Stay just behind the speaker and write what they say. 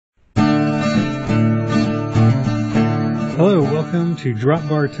Hello, welcome to Drop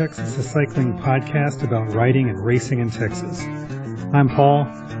Bar Texas, a cycling podcast about riding and racing in Texas. I'm Paul,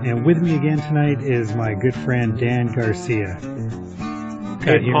 and with me again tonight is my good friend Dan Garcia.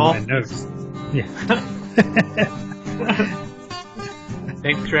 Hey, Paul. My notes. Yeah.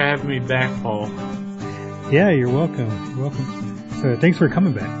 Thanks for having me back, Paul. Yeah, you're welcome. You're welcome. So thanks for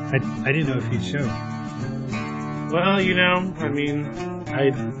coming back. I didn't know if you'd show. Well, I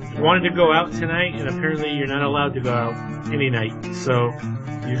wanted to go out tonight, and apparently you're not allowed to go out any night. So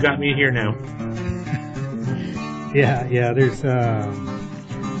you've got me here now. Yeah. There's I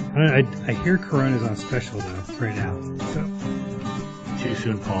hear Corona's on special though right now. So too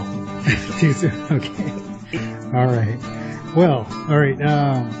soon, Paul. Too soon. Okay. All right. Well, all right.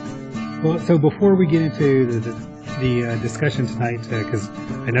 So before we get into the discussion tonight, because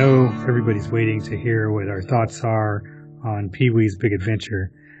I know everybody's waiting to hear what our thoughts are on Pee-wee's Big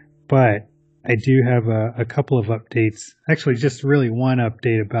Adventure, but I do have a couple of updates. Actually, just really one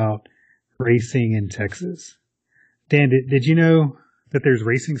update about racing in Texas. Dan, did you know that there's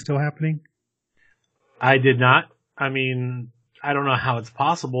racing still happening? I did not. I don't know how it's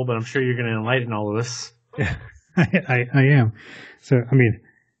possible, but I'm sure you're going to enlighten all of us. Yeah, I am. So,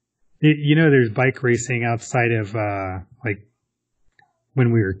 there's bike racing outside of, like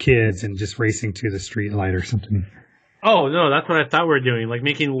when we were kids and just racing to the street light or something. Oh, no, that's what I thought we were doing, like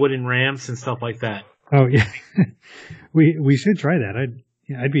making wooden ramps and stuff like that. Oh, yeah. we should try that.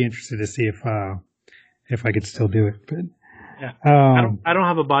 I'd be interested to see if I could still do it. But yeah, I don't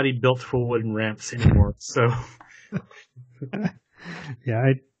have a body built for wooden ramps anymore, so.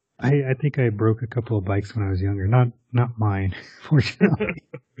 Yeah, I think I broke a couple of bikes when I was younger. Not mine, fortunately.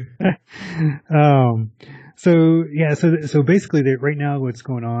 So basically, right now, what's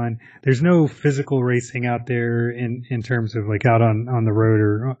going on? There's no physical racing out there in terms of like out on the road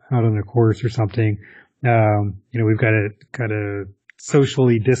or out on the course or something. We've got to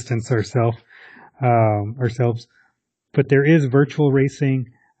socially distance ourselves. But there is virtual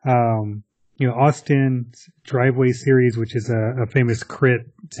racing. Austin's Driveway Series, which is a famous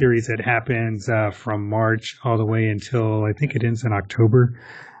crit series that happens from March all the way until I think it ends in October.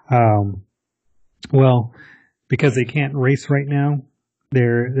 Because they can't race right now,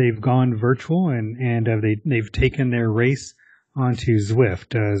 they've gone virtual and they've taken their race onto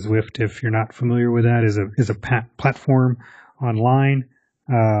Zwift. Zwift, if you're not familiar with that, is a platform online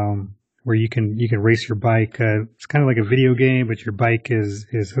where you can race your bike. It's kind of like a video game, but your bike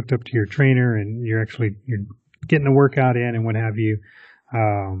is hooked up to your trainer, and you're getting the workout in and what have you.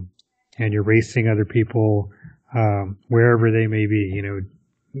 And you're racing other people wherever they may be.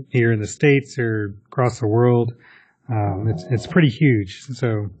 Here in the States or across the world. It's pretty huge.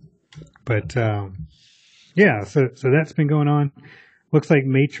 So that's been going on. Looks like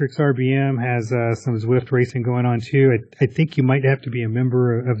Matrix RBM has some Zwift racing going on too. I think you might have to be a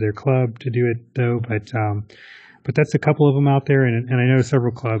member of their club to do it though, but that's a couple of them out there, and I know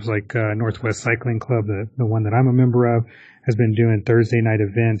several clubs like Northwest Cycling Club, the one that I'm a member of, has been doing Thursday night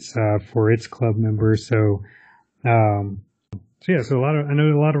events for its club members. So I know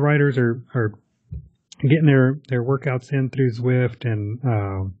a lot of riders are getting their workouts in through Zwift, and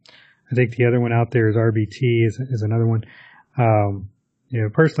I think the other one out there is RBT is another one.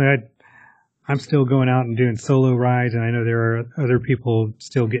 Personally, I'm still going out and doing solo rides, and I know there are other people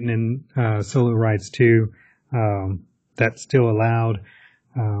still getting in solo rides too. That's still allowed.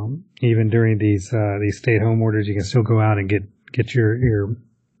 Even during these stay-at-home orders, you can still go out and get your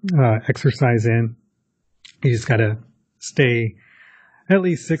exercise in. You just gotta stay at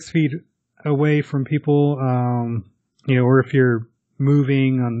least 6 feet away from people, or if you're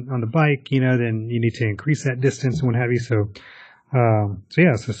moving on the bike, then you need to increase that distance and what have you. So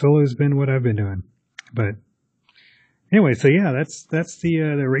solo has been what I've been doing. But anyway, that's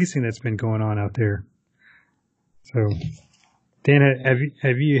the racing that's been going on out there. So, Dan,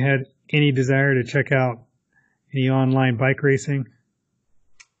 have you had any desire to check out any online bike racing?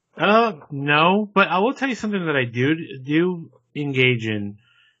 No, but I will tell you something that I do engage in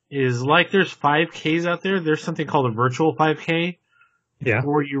is, like, there's 5Ks out there. There's something called a virtual 5K. Yeah.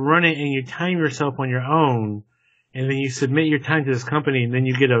 Where you run it and you time yourself on your own, and then you submit your time to this company, and then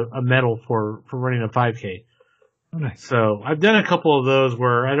you get a medal for running a 5K. Oh, nice. So I've done a couple of those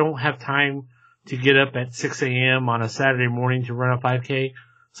where I don't have time to get up at 6 a.m. on a Saturday morning to run a 5K.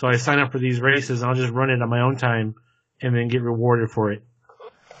 So I sign up for these races, and I'll just run it on my own time and then get rewarded for it.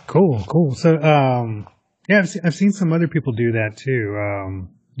 Cool. So, I've seen some other people do that too.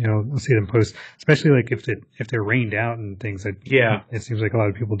 I'll see them post, especially like if they're rained out and things. It seems like a lot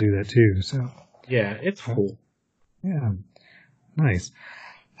of people do that too. So yeah, it's cool. Yeah, nice.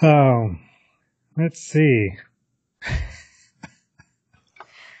 Let's see.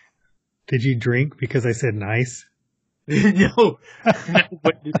 Did you drink because I said nice? No,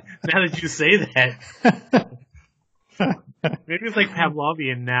 but now that you say that, maybe it's like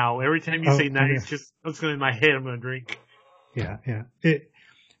Pavlovian now. Every time you say nice, just what's going in my head, I'm going to drink. Yeah.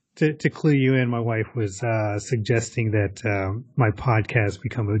 To clue you in, my wife was suggesting that my podcast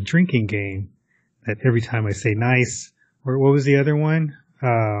become a drinking game. That every time I say nice, or what was the other one?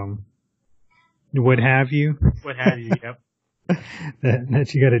 What have you? What have you? Yep.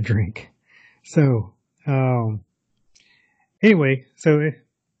 that you got to drink. So, anyway, so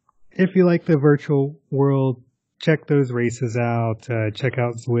if you like the virtual world, check those races out. Check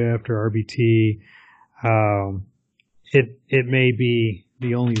out Zwift or RBT. It may be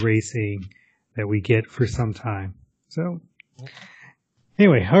the only racing that we get for some time. So,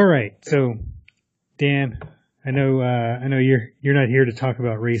 anyway, all right. So, Dan, I know you're not here to talk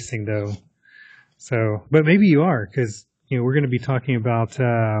about racing though. So, but maybe you are, because we're going to be talking about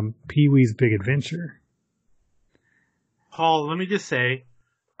Pee-wee's Big Adventure. Paul, let me just say,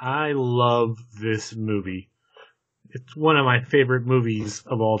 I love this movie. It's one of my favorite movies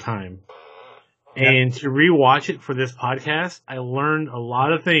of all time. And to rewatch it for this podcast, I learned a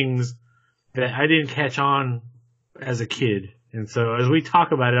lot of things that I didn't catch on as a kid. And so as we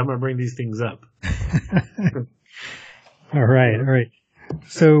talk about it, I'm going to bring these things up. All right.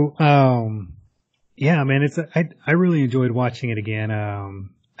 So, yeah, man, I really enjoyed watching it again. I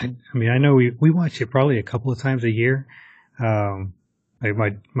know we watch it probably a couple of times a year. My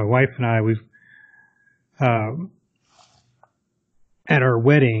wife and I, we've, at our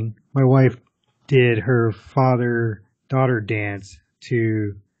wedding, my wife did her father-daughter dance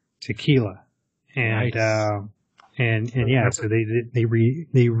to Tequila. And, nice. And yeah, so they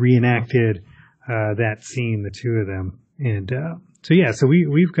reenacted, that scene, the two of them. And, so yeah, so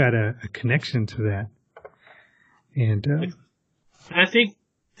we've got a connection to that. And, I think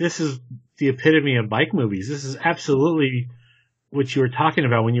this is the epitome of bike movies. This is absolutely what you were talking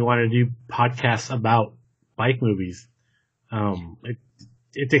about when you want to do podcasts about bike movies.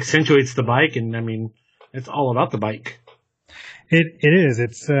 It accentuates the bike, and I mean, it's all about the bike. It is.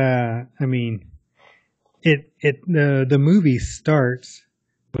 It's, the movie starts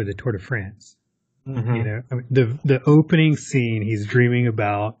with the Tour de France. Mm-hmm. The opening scene, he's dreaming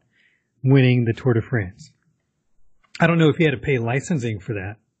about winning the Tour de France. I don't know if he had to pay licensing for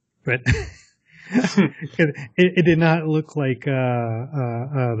that, but it did not look like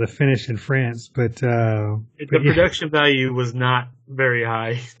the finish in France. But the production value was not very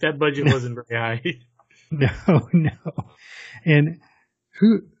high. That budget wasn't very high. No. And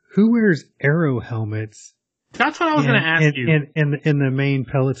who wears aero helmets? That's what I was going to ask you. In the main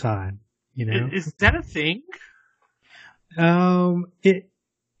peloton, is that a thing?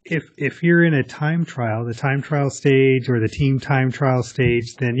 If you're in a time trial, the time trial stage or the team time trial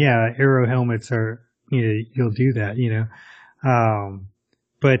stage, then yeah, aero helmets are, you'll do that,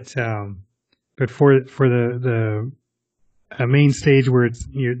 but for the main stage where it's,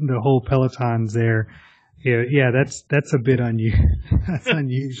 the whole peloton's there, yeah, that's a bit that's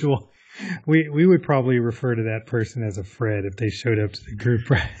unusual. We would probably refer to that person as a Fred if they showed up to the group.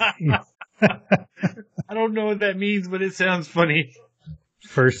 I don't know what that means, but it sounds funny.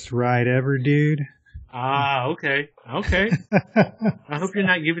 First ride ever, dude. Ah, okay. I hope you're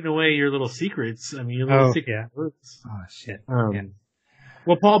not giving away your little secrets. I mean, your little secrets. Oh, shit. Yeah.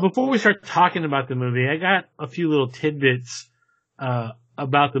 Well, Paul, before we start talking about the movie, I got a few little tidbits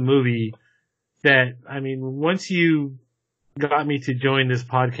about the movie that, I mean, once you got me to join this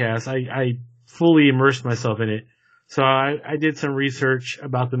podcast, I fully immersed myself in it. So I did some research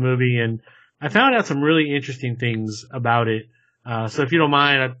about the movie, and I found out some really interesting things about it. So if you don't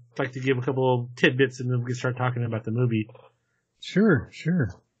mind, I'd like to give a couple of tidbits and then we can start talking about the movie. Sure.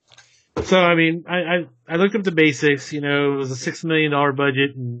 So, I mean, I looked up the basics. It was a $6 million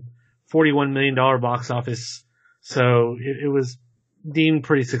budget and $41 million box office. So it was deemed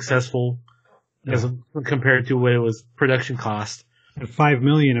pretty successful as compared to what it was production cost. And $5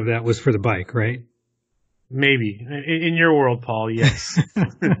 million of that was for the bike, right? Maybe. In your world, Paul, yes.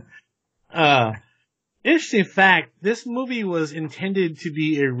 Interesting fact, this movie was intended to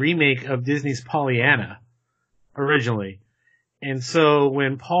be a remake of Disney's Pollyanna originally. And so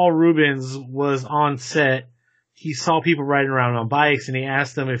when Paul Rubens was on set, he saw people riding around on bikes and he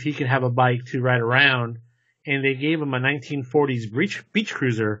asked them if he could have a bike to ride around. And they gave him a 1940s beach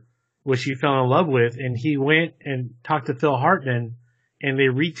cruiser, which he fell in love with. And he went and talked to Phil Hartman and they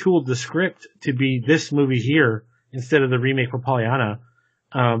retooled the script to be this movie here instead of the remake for Pollyanna.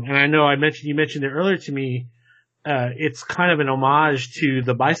 And I know you mentioned it earlier to me. It's kind of an homage to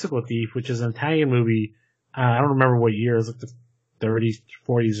The Bicycle Thief, which is an Italian movie. I don't remember what year. It was like the 30s,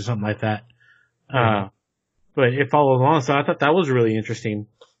 40s or something like that. But it followed along, so I thought that was really interesting.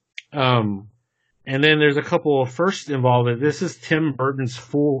 And then there's a couple of firsts involved. This is Tim Burton's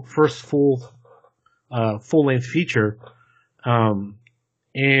first full-length feature.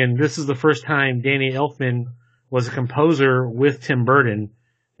 And this is the first time Danny Elfman was a composer with Tim Burton.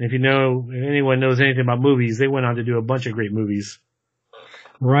 And if anyone knows anything about movies, they went on to do a bunch of great movies.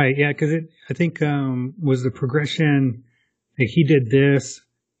 Right, yeah, because I think was the progression. Like he did this,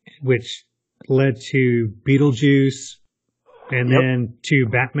 which led to Beetlejuice, and then to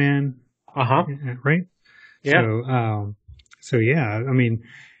Batman. Right. Yeah. So yeah, I mean,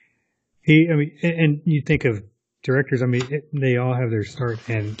 and you think of directors. I mean, they all have their start,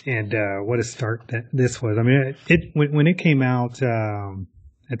 and what a start that this was. I mean, when it came out, I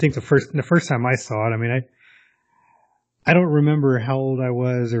think the first time I saw it. I mean, I don't remember how old I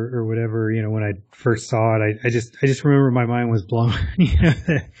was or whatever, when I first saw it. I just remember my mind was blown,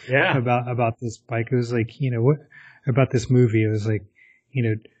 about this bike. It was like, what about this movie? It was like,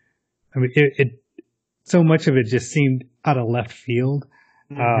 I mean, it so much of it just seemed out of left field.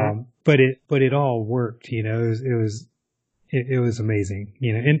 Mm-hmm. But it all worked, it was amazing,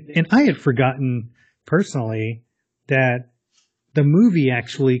 and I had forgotten personally that the movie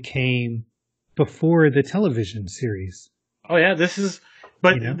actually came before the television series. Oh yeah,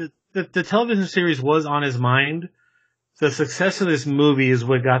 the television series was on his mind. The success of this movie is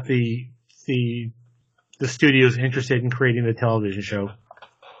what got the studios interested in creating the television show.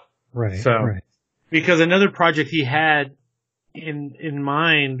 Right. So, right. Because another project he had in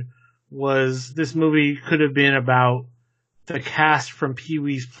mind was this movie could have been about the cast from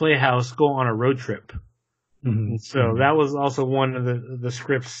Pee-wee's Playhouse go on a road trip. Mm-hmm. So that was also one of the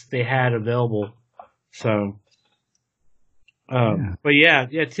scripts they had available. So, but yeah,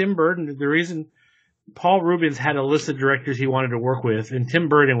 Tim Burton, the reason Paul Rubens had a list of directors he wanted to work with, and Tim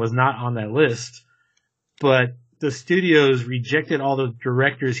Burton was not on that list, but the studios rejected all the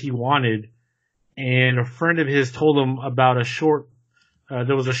directors he wanted, and a friend of his told him about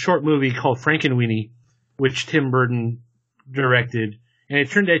there was a short movie called Frankenweenie, which Tim Burton directed, and it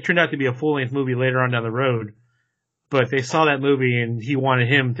turned out to be a full-length movie later on down the road, but they saw that movie and he wanted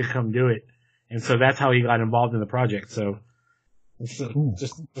him to come do it. And so that's how he got involved in the project. So it's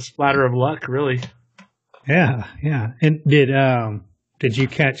just a splatter of luck, really. Yeah, yeah. And did you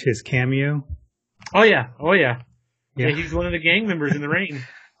catch his cameo? Oh yeah. Yeah, he's one of the gang members in The Rain.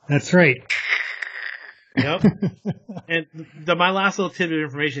 That's right. Yep. And my last little tidbit of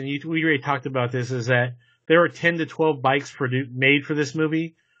information, we already talked about this, is that there were 10 to 12 bikes made for this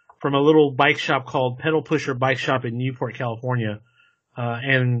movie from a little bike shop called Pedal Pusher Bike Shop in Newport, California.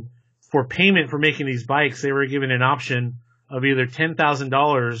 And for payment for making these bikes, they were given an option of either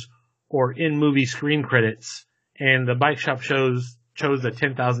 $10,000 or in-movie screen credits. And the bike shop chose the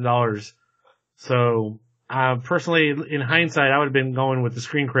 $10,000. So, personally, in hindsight, I would have been going with the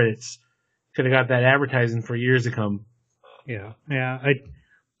screen credits. Could have got that advertising for years to come. Yeah. Yeah.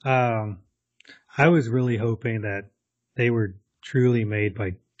 I was really hoping that they were truly made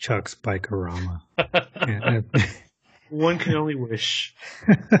by Chuck's Bikerama. One can only wish.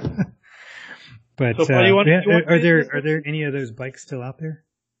 But so, are there any of those bikes still out there?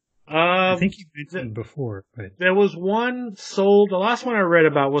 I think you mentioned before, but there was one sold. The last one I read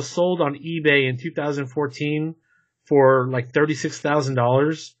about was sold on eBay in 2014 for like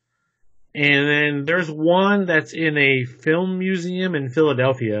 $36,000. And then there's one that's in a film museum in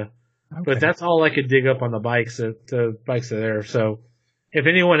Philadelphia. Okay. But that's all I could dig up on the bikes. The bikes are there. So if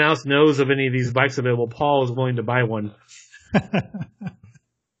anyone else knows of any of these bikes available, Paul is willing to buy one.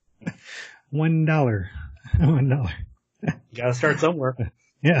 $1. $1. Gotta start somewhere.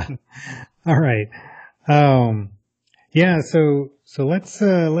 Yeah. All right. Yeah. So let's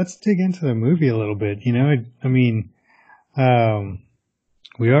dig into the movie a little bit. I mean,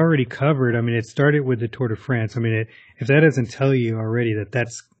 we already covered. I mean, it started with the Tour de France. I mean, if that doesn't tell you already that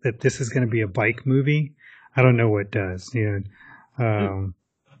this is going to be a bike movie, I don't know what does.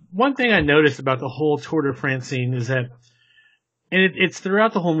 One thing I noticed about the whole Tour de France scene is that, and it's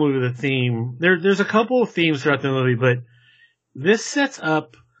throughout the whole movie, the theme. There's a couple of themes throughout the movie, but this sets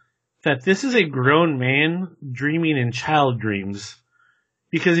up that this is a grown man dreaming in child dreams.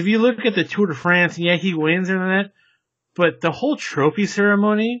 Because if you look at the Tour de France, yeah, he wins and that, but the whole trophy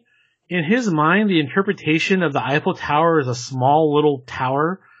ceremony, in his mind, the interpretation of the Eiffel Tower as a small little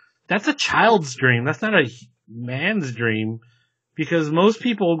tower, that's a child's dream. That's not a man's dream. Because most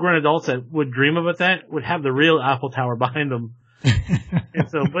people, grown adults that would dream about that, would have the real Eiffel Tower behind them. And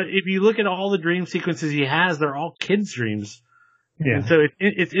so, but if you look at all the dream sequences he has, they're all kids' dreams. Yeah. And so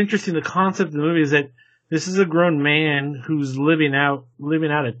it's interesting. The concept of the movie is that This is a grown man who's living out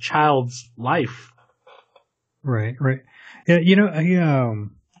a child's life. Right. Yeah,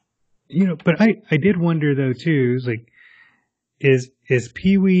 but I did wonder though too, is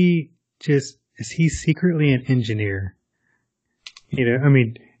Pee-wee is he secretly an engineer? I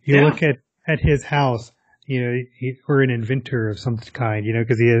mean, you look at his house, or an inventor of some kind,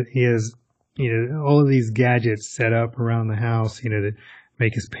 because he has, all of these gadgets set up around the house, to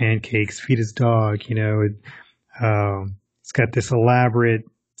make his pancakes, feed his dog, it's got this elaborate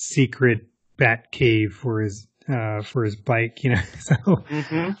secret bat cave for his bike, so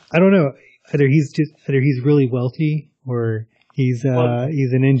I don't know, either he's really wealthy or he's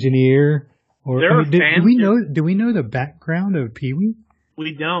an engineer. Or do we know the background of Pee-wee?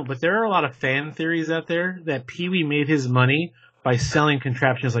 We don't, but there are a lot of fan theories out there that Pee-wee made his money by selling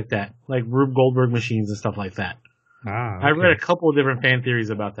contraptions like that, like Rube Goldberg machines and stuff like that. Okay. I've read a couple of different fan theories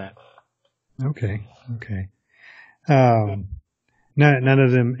about that. Okay. None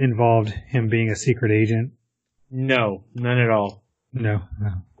of them involved him being a secret agent? No, none at all. No.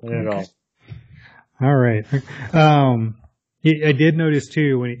 None at all. All right. I did notice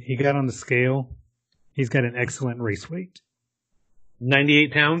too, when he got on the scale, he's got an excellent race weight.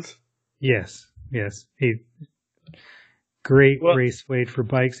 98 pounds? Yes. Great race weight for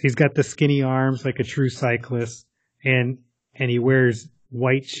bikes. He's got the skinny arms like a true cyclist, and he wears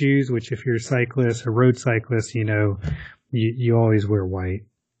white shoes, which if you're a cyclist, a road cyclist, you always wear white.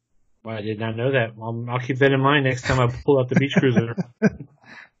 Well, I did not know that. I'll keep that in mind next time I pull out the beach cruiser.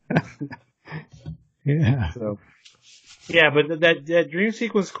 Yeah. So. Yeah, but that dream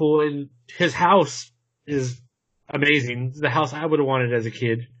sequence is cool, and his house is amazing. It's the house I would have wanted as a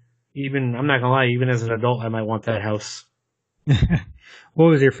kid. I'm not gonna lie, even as an adult, I might want that house. What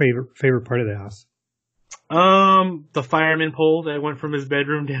was your favorite part of the house? The fireman pole that went from his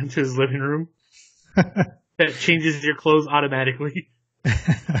bedroom down to his living room. That changes your clothes automatically.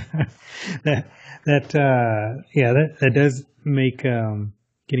 That does make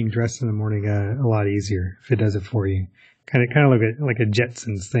getting dressed in the morning a lot easier if it does it for you. Kind of like a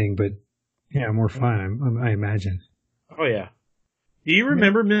Jetsons thing, but yeah, more fun. I imagine. Oh yeah. Do you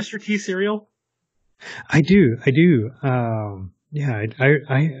remember Mr. T cereal? I do. Yeah,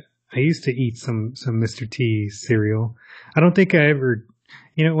 I used to eat some Mr. T cereal. I don't think I ever,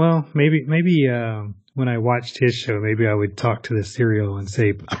 maybe when I watched his show, maybe I would talk to the cereal and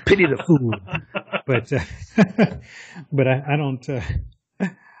say, I pity the fool. But I don't.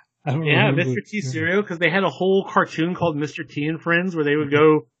 I don't remember. Mr. T cereal, because they had a whole cartoon called Mr. T and Friends where they would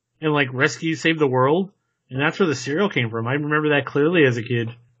go and save the world, and that's where the cereal came from. I remember that clearly as a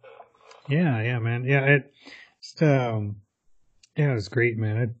kid. Yeah, man. Yeah, it was great,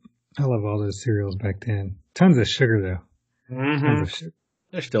 man. I love all those cereals back then. Tons of sugar though. Mm-hmm. Tons of sugar.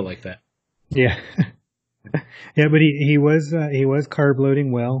 They're still like that. Yeah. Yeah, but he was carb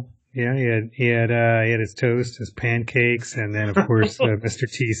loading well. Yeah, he had his toast, his pancakes, and then of course Mr.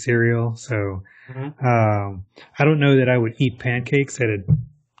 T cereal. So, I don't know that I would eat pancakes that had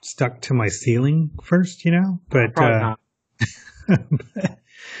stuck to my ceiling first, but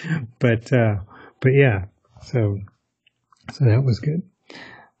but yeah. So that was good.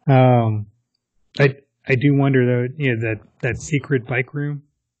 I do wonder though, that secret bike room.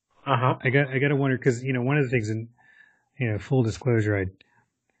 I got to wonder because one of the things, in full disclosure,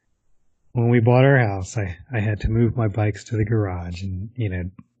 when we bought our house, I had to move my bikes to the garage,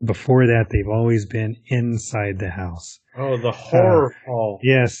 and before that they've always been inside the house. Oh, the horror, Paul.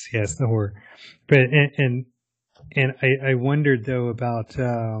 Yes, the horror. But and I wondered though about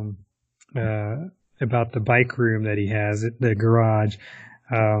the bike room that he has at the garage.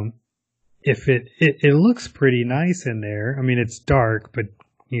 If it looks pretty nice in there. I mean, it's dark, but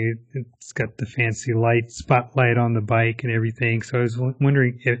it's got the fancy spotlight on the bike and everything. So I was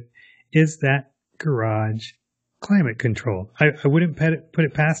wondering, is that garage climate controlled? I wouldn't put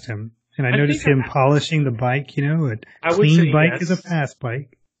it past him. And I noticed him polishing the bike. A clean bike yes. is a fast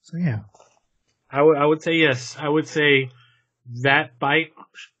bike. So yeah. I would say yes. I would say that bike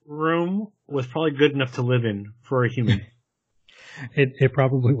room was probably good enough to live in for a human. It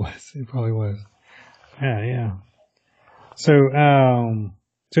probably was. It probably was. Yeah. So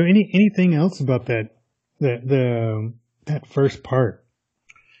anything else about that first part?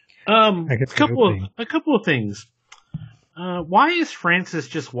 A couple of things. Why is Francis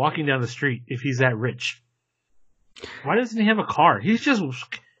just walking down the street if he's that rich? Why doesn't he have a car? He's just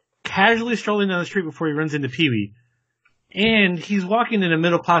casually strolling down the street before he runs into Pee-wee. And he's walking in a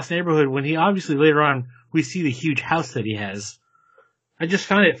middle-class neighborhood when he obviously later on we see the huge house that he has. I just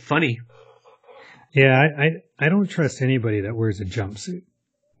found it funny. Yeah, I don't trust anybody that wears a jumpsuit.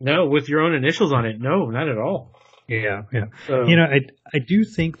 No, with your own initials on it. No, not at all. Yeah, yeah. So, I do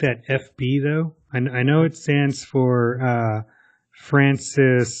think that FB though. I know it stands for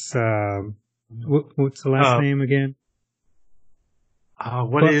Francis. What's the last name again?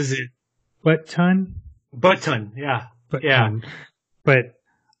 what is it? Button. Button. Yeah. Button. But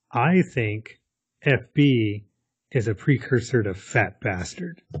I think FB is a precursor to Fat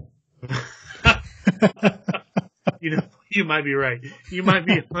Bastard. You might be right. You might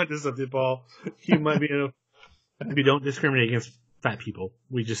be onto something, Paul. You might be. We don't discriminate against fat people.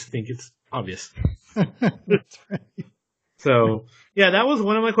 We just think it's obvious. That's right. So, yeah, that was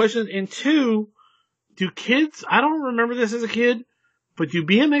one of my questions. And two, do kids, I don't remember this as a kid, but do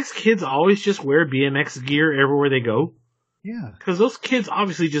BMX kids always just wear BMX gear everywhere they go? Yeah. Because those kids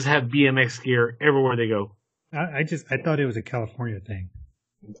obviously just have BMX gear everywhere they go. I thought it was a California thing.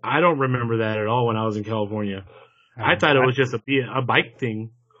 I don't remember that at all when I was in California. I thought it was just a bike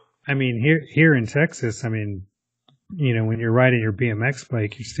thing. I mean, here in Texas, I mean, when you're riding your BMX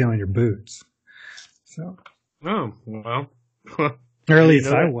bike, you're stealing your boots. So. Oh, well. Or at least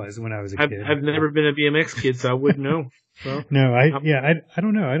I was when I was a kid. I've never been a BMX kid, so I wouldn't know. So, no, I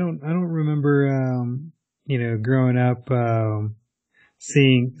don't know. I don't remember, growing up,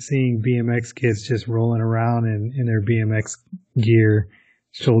 seeing BMX kids just rolling around in their BMX gear,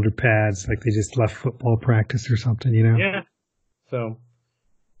 shoulder pads, like they just left football practice or something, Yeah. So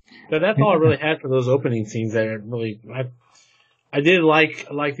that's all I really had for those opening scenes. That I did like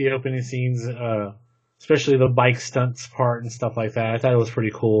the opening scenes, especially the bike stunts part and stuff like that. I thought it was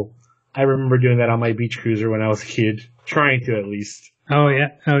pretty cool. I remember doing that on my beach cruiser when I was a kid, trying to at least. Oh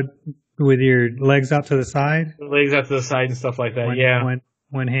yeah, with your legs out to the side. Legs out to the side and stuff like that.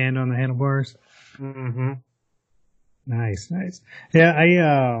 One hand on the handlebars. Mm-hmm. Nice. Yeah,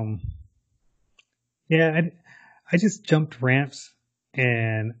 I just jumped ramps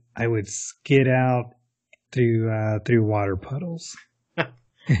and I would skid out through water puddles.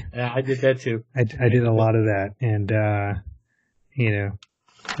 Yeah, I did that too. I did a lot of that, and I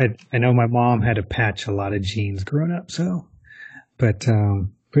know my mom had to patch a lot of jeans growing up, so, but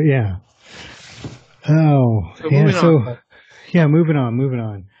yeah. Oh, yeah. Moving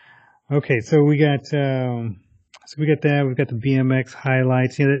on. Okay, so we got that. We've got the BMX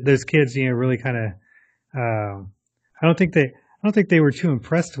highlights. Those kids, really kind of. I don't think they were too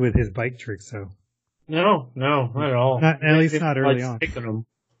impressed with his bike tricks, though. No, not at all. At least not early on.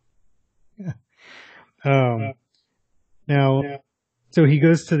 Yeah. Now, so he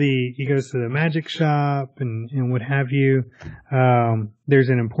goes to the magic shop and what have you. There's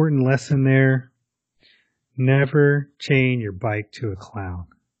an important lesson there. Never chain your bike to a clown.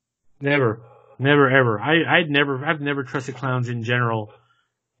 Never ever. I've never trusted clowns in general.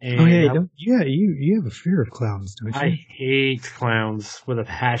 And you have a fear of clowns, don't you? I hate clowns with a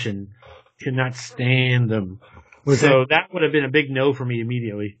passion. Cannot stand them. That would have been a big no for me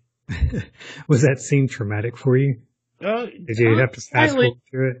immediately. Was that scene traumatic for you? Did you have to fast forward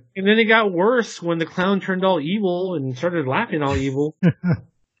through it? And then it got worse when the clown turned all evil and started laughing all evil.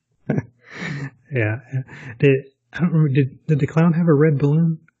 Yeah. Did the clown have a red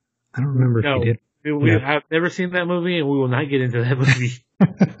balloon? I don't remember if he did. I've never seen that movie, and we will not get into that movie.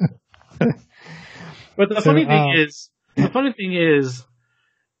 But the funny thing is,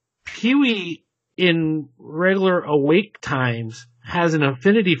 Pee-wee in regular awake times has an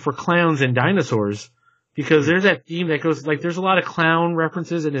affinity for clowns and dinosaurs, because there's that theme that goes, like, there's a lot of clown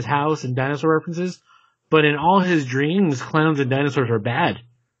references in his house and dinosaur references, but in all his dreams, clowns and dinosaurs are bad.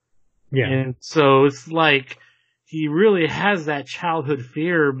 Yeah. And so it's like, he really has that childhood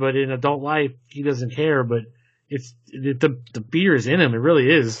fear, but in adult life, he doesn't care, but the fear is in him. It really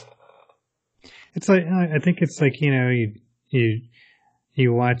is. It's like, I think it's like,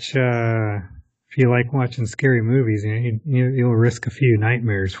 you watch, if you like watching scary movies, you'll risk a few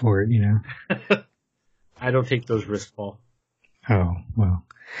nightmares for it, I don't take those risks, Paul. Oh, well.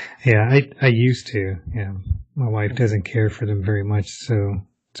 Yeah, I used to. Yeah. My wife doesn't care for them very much, so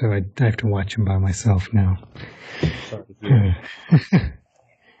I have to watch them by myself now. Sorry.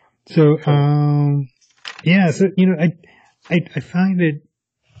 So, yeah, so, I find it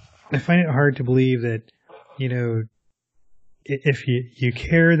hard to believe that, if you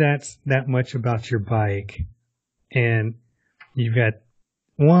care that much about your bike and you've got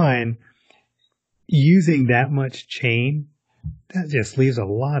using that much chain, that just leaves a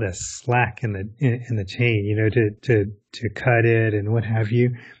lot of slack in the chain, to cut it and what have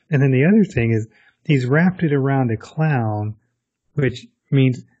you. And then the other thing is he's wrapped it around a clown, which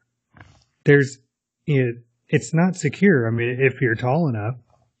means it's not secure. I mean, if you're tall enough,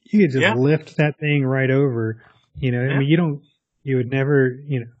 you could just lift that thing right over, I mean, you would never,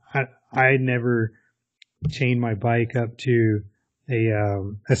 I never chain my bike up to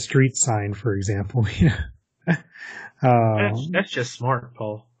a street sign, for example. That's just smart,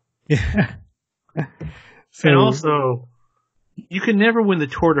 Paul. Yeah. So, And also, you can never win the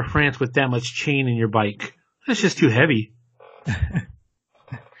Tour de France with that much chain in your bike. That's just too heavy.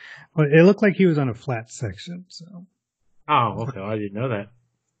 well, it looked like he was on a flat section, so. Oh, okay. I didn't know that.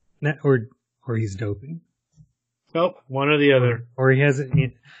 Or he's doping. Nope, one or the other. Or he has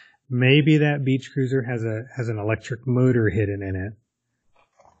maybe that beach cruiser has an electric motor hidden in it.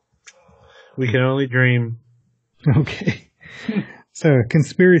 We can only dream. Okay. So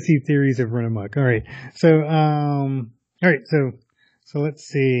conspiracy theories have run amok. All right. So So let's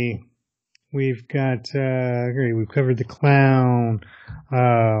see. We've got great. We've covered the clown.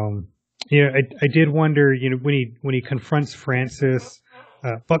 I did wonder, when he confronts Francis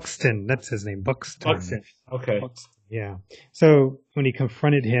Buxton, that's his name, Buxton. Buxton. Okay. Buxton, yeah. So when he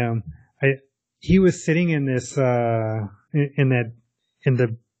confronted him, he was sitting in this in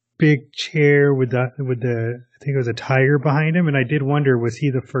the big chair with the I think it was a tiger behind him, and I did wonder, was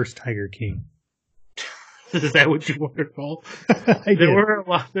he the first Tiger King? Is that what you wondered, Paul?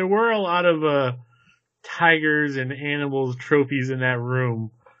 There were a lot of tigers and animals trophies in that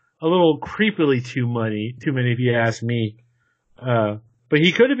room. A little creepily too many if you ask me. But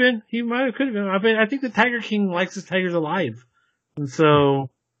he could have been. He could have been. I think the Tiger King likes his tigers alive, and so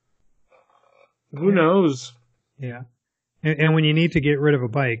who knows? Yeah. And when you need to get rid of a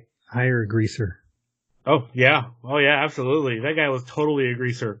bike, hire a greaser. Oh yeah, absolutely. That guy was totally a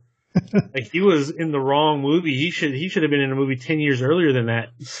greaser. Like, he was in the wrong movie. He should have been in a movie 10 years earlier than that.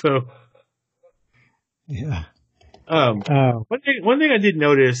 So yeah. One thing I did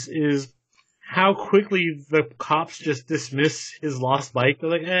notice is how quickly the cops just dismiss his lost bike. They're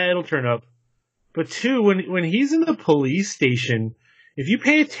like, it'll turn up. But two, when he's in the police station, if you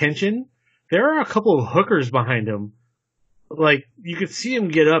pay attention, there are a couple of hookers behind him. Like, you could see him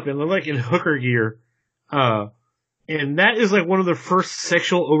get up and look like in hooker gear. And that is like one of the first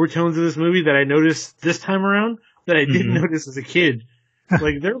sexual overtones of this movie that I noticed this time around that I didn't notice as a kid.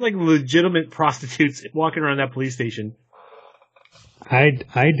 Like, they're like legitimate prostitutes walking around that police station.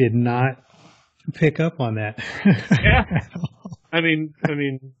 I did not pick up on that. Yeah. I mean,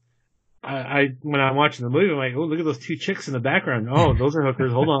 I when I'm watching the movie, I'm like, oh, look at those two chicks in the background. Oh, those are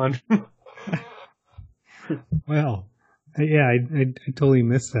hookers. Hold on. Well, yeah, I totally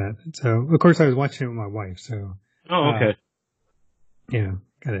missed that. So, of course, I was watching it with my wife. So. Oh, okay.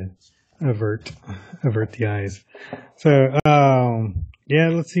 Gotta avert the eyes. So, yeah,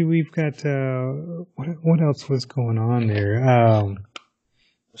 let's see. We've got what else was going on there?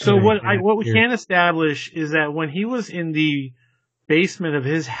 So what we can establish is that when he was in the basement of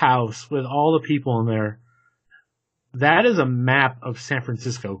his house with all the people in there, that is a map of San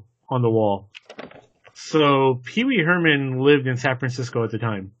Francisco on the wall. So Pee Wee Herman lived in San Francisco at the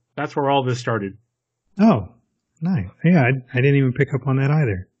time. That's where all this started. Oh, nice. Yeah, I didn't even pick up on that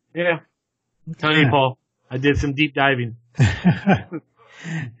either. Yeah. Tell you, Paul, I did some deep diving.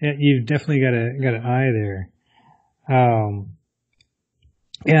 Yeah, you've definitely got an eye there.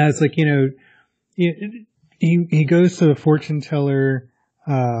 Yeah, it's like, he goes to the fortune teller,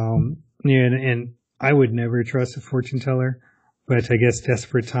 and I would never trust a fortune teller, but I guess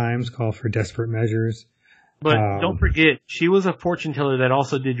desperate times call for desperate measures. But don't forget, she was a fortune teller that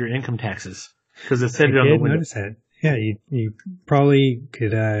also did your income taxes, because it said it on the window. Notice that. Yeah, you probably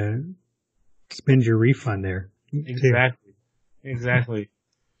could spend your refund there. Exactly.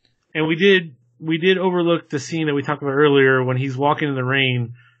 And we did overlook the scene that we talked about earlier when he's walking in the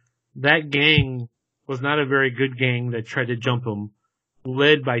rain. That gang was not a very good gang that tried to jump him,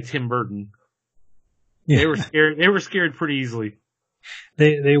 led by Tim Burton. Yeah. They were scared. They were scared pretty easily.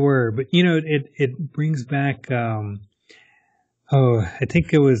 They were, but it brings back. I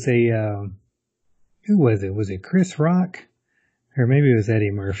think it was who was it? Was it Chris Rock, or maybe it was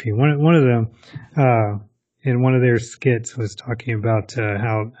Eddie Murphy? One of them. In one of their skits was talking about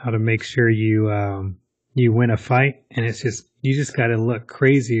how to make sure you win a fight, and it's just you just got to look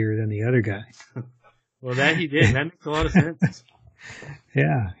crazier than the other guy. Well, that he did. That makes a lot of sense.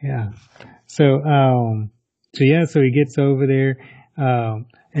 Yeah. So he gets over there,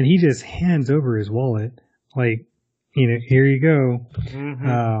 and he just hands over his wallet, like, here you go.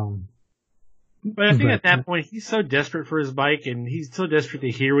 Mm-hmm. But I think at that point he's so desperate for his bike, and he's so desperate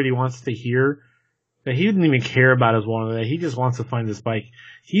to hear what he wants to hear, that he didn't even care about his wallet. That he just wants to find this bike.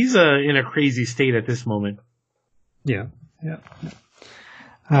 He's in a crazy state at this moment. Yeah.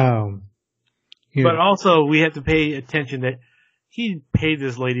 But also we have to pay attention that he paid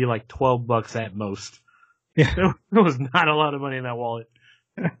this lady like $12 at most. Yeah. There was not a lot of money in that wallet.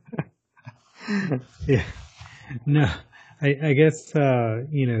 Yeah. No, I guess,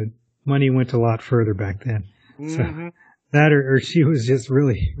 money went a lot further back then. So Mm-hmm. that or she was just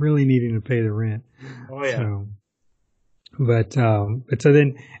really, really needing to pay the rent. Oh yeah. So, but so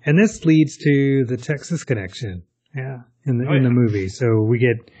then, and this leads to the Texas connection. Yeah. In the movie. So we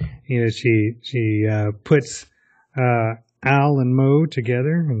get, she puts, Al and Mo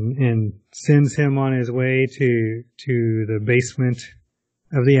together and sends him on his way to the basement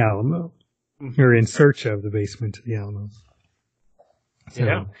of the Alamo, or in search of the basement of the Alamo. So,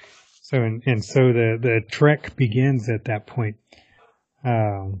 Yeah. So the trek begins at that point.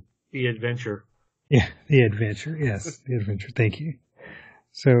 The adventure. Yeah, the adventure. Yes, the adventure. Thank you.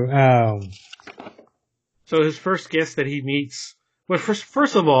 So, So his first guest that he meets. Well,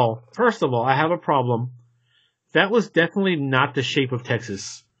 first of all, I have a problem. That was definitely not the shape of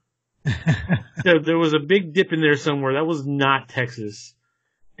Texas. There was a big dip in there somewhere. That was not Texas.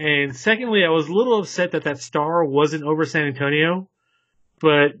 And secondly, I was a little upset that star wasn't over San Antonio.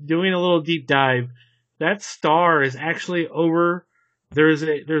 But doing a little deep dive, that star is actually over. There's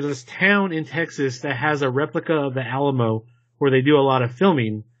this town in Texas that has a replica of the Alamo where they do a lot of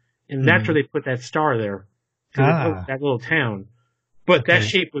filming, and that's where they put that star there. That little town. But that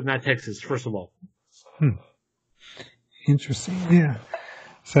shape was not Texas, first of all. Interesting. Yeah.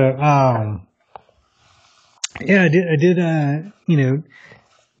 So, yeah, I did,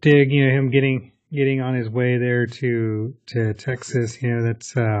 dig, him getting on his way there to Texas.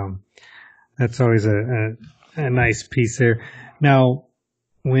 That's always a nice piece there. Now,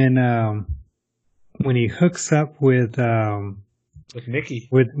 when he hooks up with Mickey,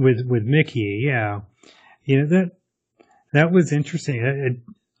 with Mickey, yeah, that was interesting.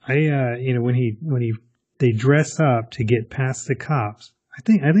 When they dress up to get past the cops, I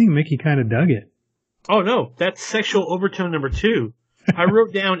think Mickey kind of dug it. Oh no, that's sexual overtone number 2. I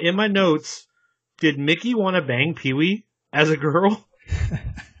wrote down in my notes, did Mickey want to bang Pee-wee as a girl?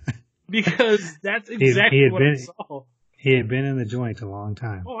 Because that's exactly what I saw. He had been in the joint a long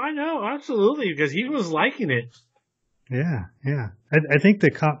time. Oh, I know, absolutely, because he was liking it. Yeah. I think the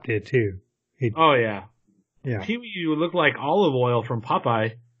cop did too. Oh yeah. Yeah. Pee-wee looked like olive oil from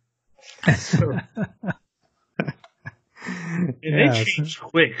Popeye. So. And they changed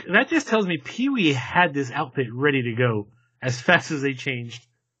quick. That just tells me Pee-wee had this outfit ready to go as fast as they changed.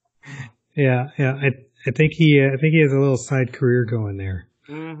 Yeah. I think he has a little side career going there.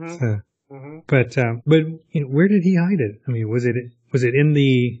 Mm-hmm. So, but where did he hide it? I mean, was it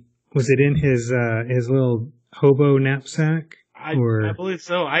in his little hobo knapsack? I believe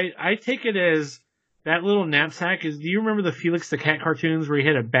so. I take it as that little knapsack is. Do you remember the Felix the Cat cartoons where he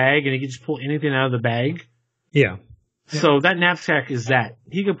had a bag and he could just pull anything out of the bag? Yeah. So that knapsack is that.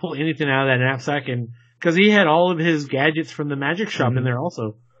 He could pull anything out of that knapsack, and because he had all of his gadgets from the magic shop in there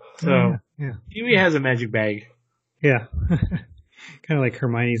also. So Pee-wee has a magic bag. Yeah. Kind of like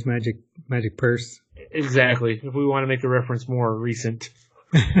Hermione's magic purse. Exactly. If we want to make the reference more recent.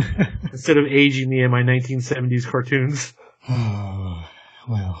 Instead of aging me in my 1970s cartoons. Oh,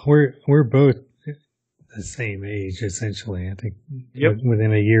 well, we're both the same age, essentially. I think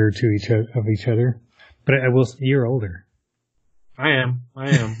within a year or two of each other. But I will. You're older. I am.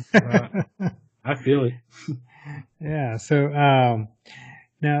 I feel it. Yeah. So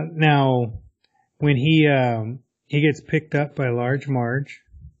now when he gets picked up by Large Marge.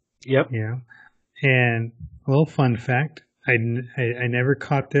 Yep. Yeah. And a little fun fact: I never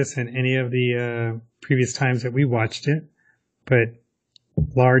caught this in any of the previous times that we watched it, but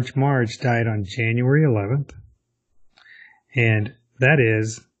Large Marge died on January 11th, and that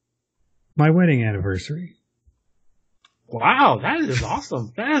is my wedding anniversary. Wow, that is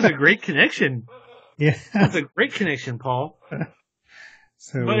awesome. That is a great connection. Yeah. That's a great connection, Paul.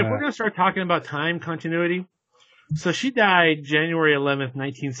 So, but if we're going to start talking about time continuity, so she died January 11th,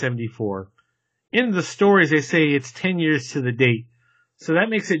 1974. In the stories, they say it's 10 years to the date. So that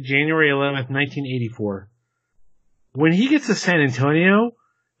makes it January 11th, 1984. When he gets to San Antonio,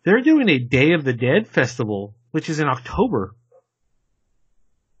 they're doing a Day of the Dead festival, which is in October.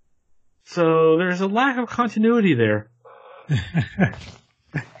 So there's a lack of continuity there.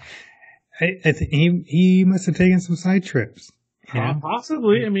 I think he must have taken some side trips.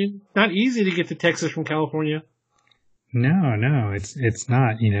 Possibly. I mean, not easy to get to Texas from California. No, it's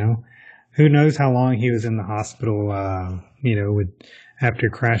not. Who knows how long he was in the hospital? After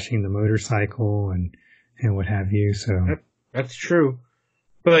crashing the motorcycle and what have you. So that's true.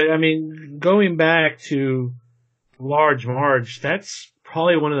 But I mean, going back to Large Marge, that's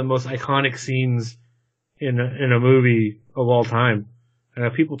probably one of the most iconic scenes in a movie of all time.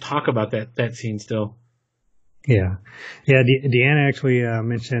 People talk about that scene still. Yeah. Yeah. Deanna actually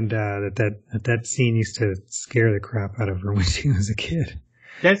mentioned that scene used to scare the crap out of her when she was a kid.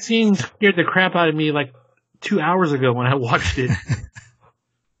 That scene scared the crap out of me like 2 hours ago when I watched it.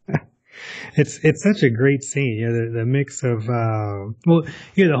 It's such a great scene. You know, the mix of the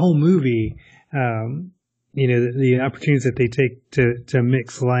whole movie. The opportunities that they take to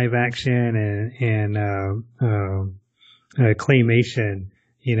mix live action and claymation.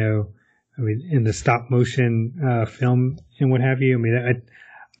 You know, I mean, in the stop motion film and what have you. I mean,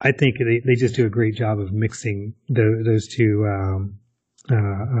 I think they just do a great job of mixing those two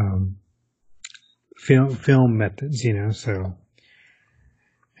film methods. You know, so.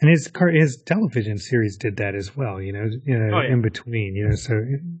 And his television series did that as well, in between, so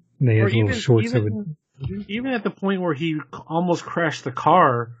they had little shorts of it. Even at the point where he almost crashed the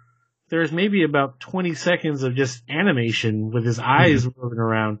car, there's maybe about 20 seconds of just animation with his eyes moving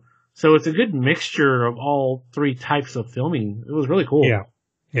around. So it's a good mixture of all three types of filming. It was really cool.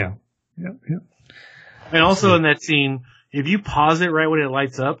 Yeah. And also in that scene, if you pause it right when it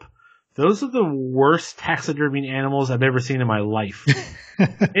lights up, those are the worst taxidermy animals I've ever seen in my life.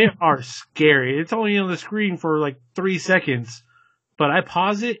 They are scary. It's only on the screen for like 3 seconds, but I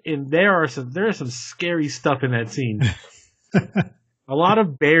pause it and there is some scary stuff in that scene. A lot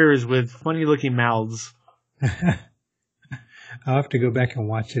of bears with funny looking mouths. I'll have to go back and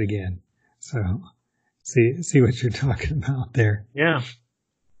watch it again. So see what you're talking about there. Yeah.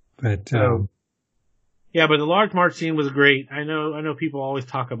 But yeah, but the large march scene was great. I know people always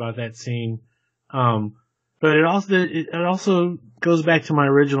talk about that scene. But it also goes back to my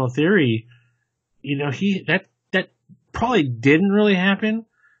original theory. You know, that probably didn't really happen.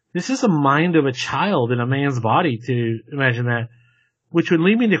 This is the mind of a child in a man's body, to imagine that, which would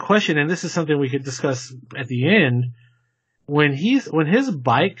lead me to question, and this is something we could discuss at the end. When his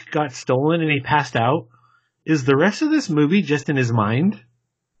bike got stolen and he passed out, is the rest of this movie just in his mind?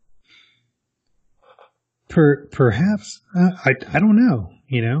 Perhaps. I don't know.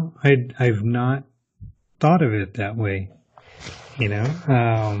 You know, I've not thought of it that way. You know,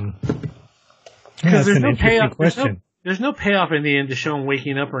 that's an interesting question. There's no payoff in the end to show him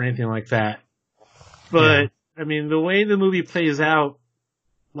waking up or anything like that. But I mean, the way the movie plays out,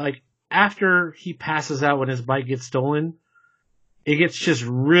 like after he passes out when his bike gets stolen, it gets just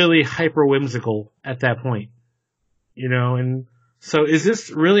really hyper whimsical at that point. You know, and so is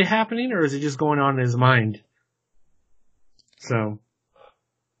this really happening or is it just going on in his mind? So.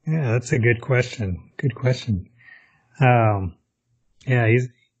 Yeah, that's a good question. Good question.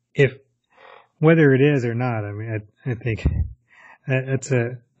 Whether it is or not, I mean, I think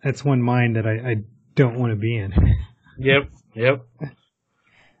that's one mind that I don't want to be in. Yep.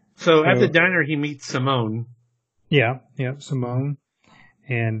 So at the diner, he meets Simone. Yeah, Simone,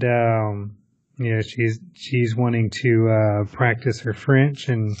 and she's wanting to practice her French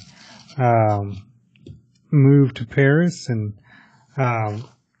and move to Paris, and I've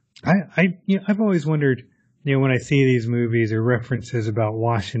always wondered, when I see these movies or references about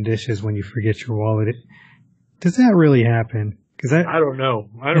washing dishes when you forget your wallet, does that really happen? I don't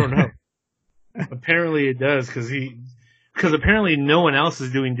know. Apparently it does, because apparently no one else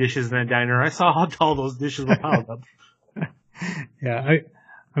is doing dishes in that diner. I saw how tall those dishes were piled up. Yeah,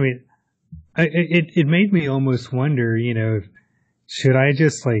 I mean, it made me almost wonder, should I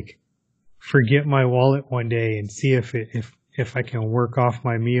just like forget my wallet one day and see if I can work off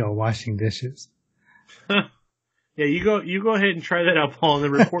my meal washing dishes. Yeah, you go ahead and try that out, Paul, and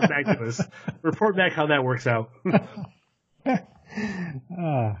then report back to us. Report back how that works out.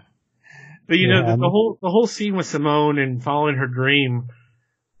 But the whole scene with Simone and following her dream,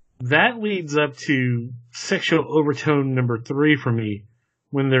 that leads up to sexual overtone number 3 for me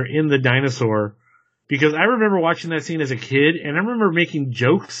when they're in the dinosaur. Because I remember watching that scene as a kid, and I remember making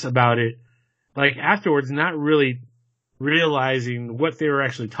jokes about it, like afterwards, not really realizing what they were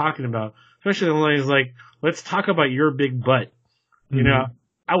actually talking about. Especially the lines like, "Let's talk about your big butt." Mm-hmm. You know,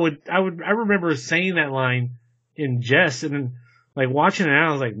 I remember saying that line in jest, and then like watching it now,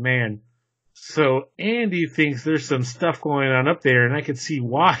 I was like, man. So Andy thinks there's some stuff going on up there, and I can see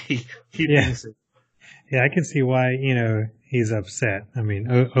why he thinks it. Yeah, I can see why, he's upset. I mean,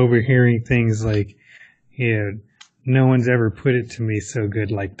 overhearing things like, no one's ever put it to me so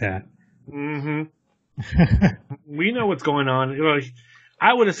good like that. Mm-hmm. We know what's going on.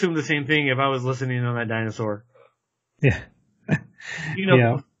 I would assume the same thing if I was listening on that dinosaur. Yeah.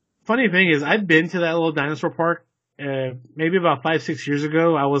 Funny thing is, I've been to that little dinosaur park. Maybe about 5-6 years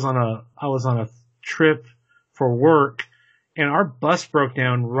ago, I was on a trip for work, and our bus broke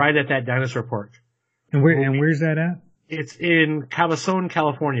down right at that dinosaur park. And where's that at? It's in Cabazon,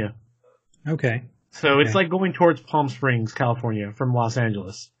 California. Okay. So it's Okay. like going towards Palm Springs, California from Los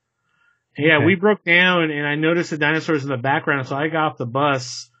Angeles. And yeah, Okay. we broke down and I noticed the dinosaurs in the background, so I got off the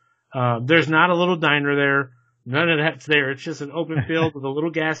bus. There's not a little diner there. None of that's there. It's just an open field with a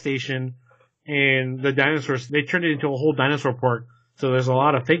little gas station and the dinosaurs. They turned it into a whole dinosaur park. So there's a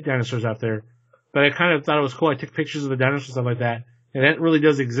lot of fake dinosaurs out there. But I kind of thought it was cool. I took pictures of the dinosaurs and stuff like that. And that really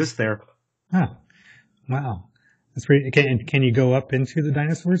does exist there. Huh. Wow. That's pretty. Can you go up into the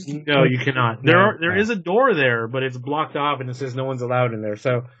dinosaurs? No, you cannot. No. There is a door there, but it's blocked off and it says no one's allowed in there.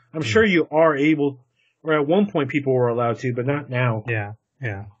 So I'm sure you are able, or at one point people were allowed to, but not now. Yeah.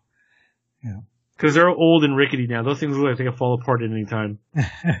 Because they're old and rickety now. Those things look like they can fall apart at any time.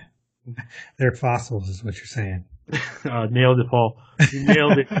 They're fossils, is what you're saying. Nailed it, Paul. You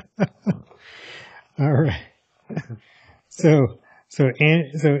nailed it. All right. So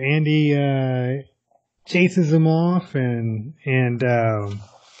Andy chases him off, and the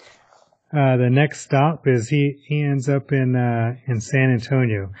next stop is he ends up in San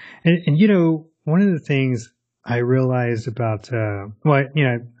Antonio, and you know, one of the things I realized about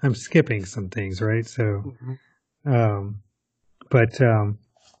I'm skipping some things, right? So, but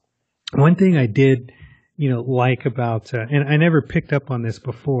one thing I did, like about, and I never picked up on this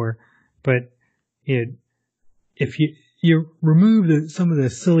before, but if you remove some of the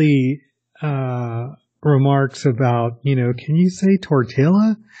silly remarks about, can you say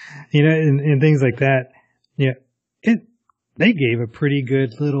tortilla, and things like that, they gave a pretty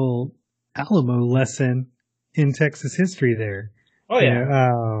good little Alamo lesson in Texas history there. Oh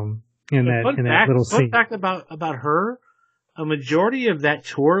yeah. In that little scene. Fun fact about her, a majority of that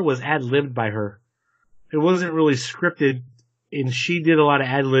tour was ad-libbed by her. It wasn't really scripted, and she did a lot of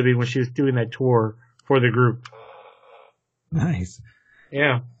ad-libbing when she was doing that tour for the group. Nice.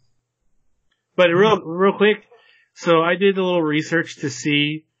 Yeah. But real quick, so I did a little research to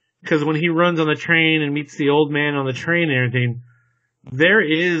see, because when he runs on the train and meets the old man on the train and everything, there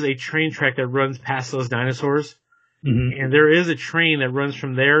is a train track that runs past those dinosaurs, and there is a train that runs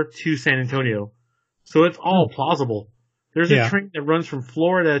from there to San Antonio. So it's all plausible. There's a train that runs from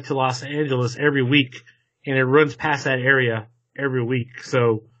Florida to Los Angeles every week, and it runs past that area every week.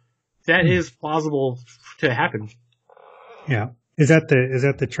 So that is plausible to happen. Yeah. Is that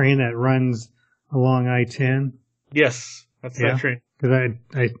the train that runs along I-10? Yes, that's that train. Because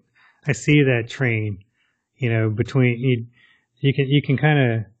I see that train, between you can kind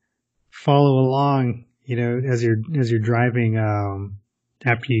of follow along, as you're driving.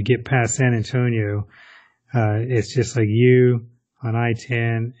 After you get past San Antonio, it's just like you on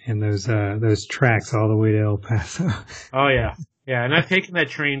I-10 and those tracks all the way to El Paso. Oh yeah, and I've taken that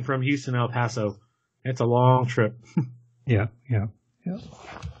train from Houston to El Paso. It's a long trip. Yeah.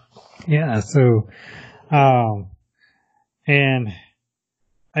 So, and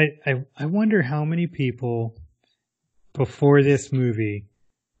I wonder how many people before this movie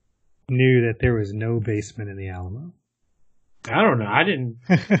knew that there was no basement in the Alamo. I don't know. I didn't.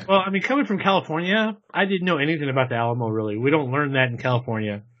 Well, I mean, coming from California, I didn't know anything about the Alamo really. We don't learn that in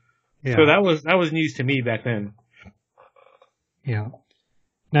California. Yeah. So that was news to me back then. Yeah.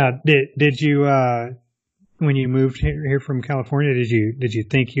 Now, did you when you moved here from California, did you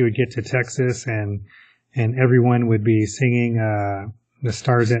think you would get to Texas and everyone would be singing The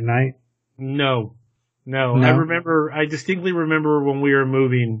Stars at Night? No. I distinctly remember when we were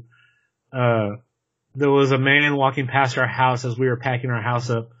moving, there was a man walking past our house as we were packing our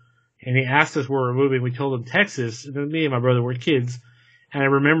house up, and he asked us where we were moving. We told him Texas, and then me and my brother were kids, and I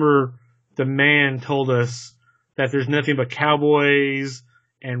remember the man told us that there's nothing but cowboys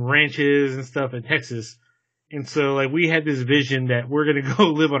and ranches and stuff in Texas. And so, we had this vision that we're going to go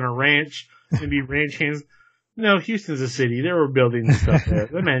live on a ranch and be ranch hands. No, Houston's a city. There were buildings and stuff there.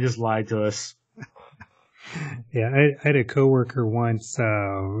 That man just lied to us. Yeah, I had a coworker once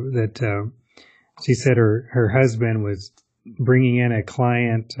that she said her husband was bringing in a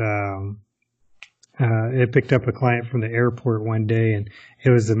client. It picked up a client from the airport one day, and it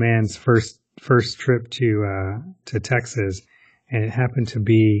was the man's first trip to Texas, and it happened to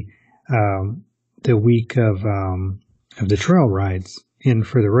be the week of the trail rides in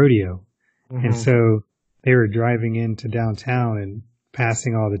for the rodeo. And so they were driving into downtown and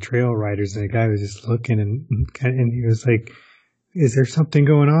passing all the trail riders, and the guy was just looking and he was like, "Is there something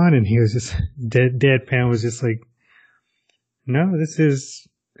going on?" And he was just deadpan, was just like, "No, this is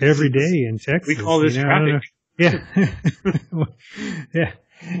every day in Texas. We call this traffic." Yeah. Yeah.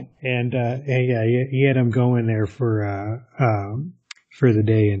 And he had him going there for the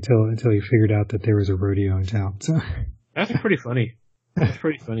day until he figured out that there was a rodeo in town. So that's pretty funny. That's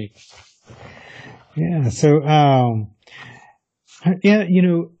pretty funny. Yeah. So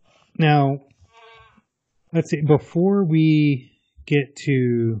now let's see. Before we get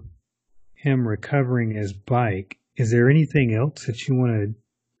to him recovering his bike, is there anything else that you want to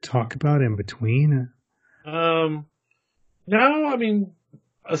talk about in between? No, I mean,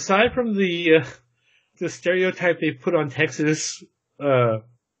 aside from the stereotype they put on Texas, in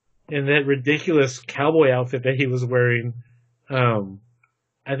that ridiculous cowboy outfit that he was wearing,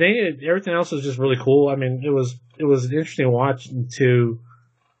 I think everything else was just really cool. I mean, it was an interesting watch to,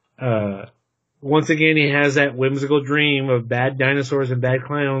 once again, he has that whimsical dream of bad dinosaurs and bad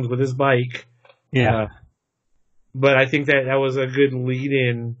clowns with his bike. Yeah. But I think that was a good lead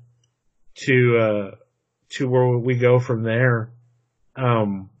in to where we go from there.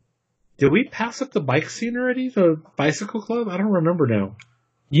 Did we pass up the bike scene already? The bicycle club? I don't remember now.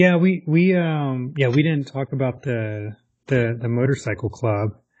 Yeah, we didn't talk about the motorcycle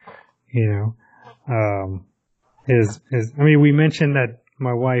club, you know. I mean, we mentioned that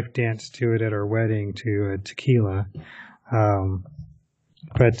my wife danced to it at our wedding to Tequila.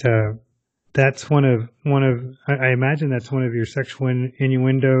 But that's I imagine that's one of your sexual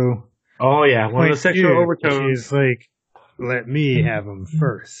innuendo. Oh yeah, one of the sexual overtones. She's like, let me have them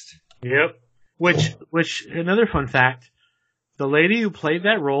first. Yep. Which another fun fact, the lady who played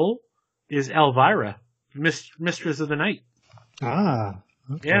that role is Elvira, Mistress of the Night. Ah.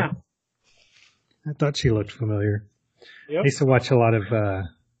 Okay. Yeah. I thought she looked familiar. Yep. I used to watch a lot of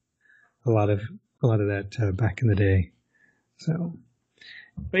that back in the day. So.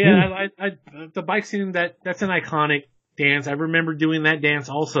 But yeah, I the bike scene, that's an iconic dance. I remember doing that dance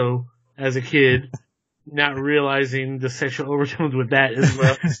also as a kid, not realizing the sexual overtones with that as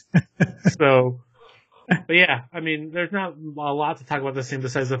well. So, but yeah, I mean, there's not a lot to talk about this scene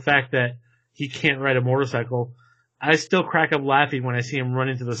besides the fact that he can't ride a motorcycle. I still crack up laughing when I see him run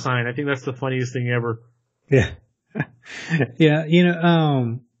into the sign. I think that's the funniest thing ever. Yeah. Yeah, you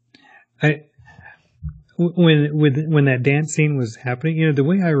know, when that dance scene was happening, you know, the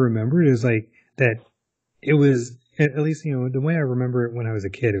way I remember it is like that it was, at least, you know, the way I remember it when I was a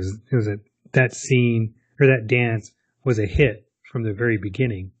kid, it was that scene or that dance was a hit from the very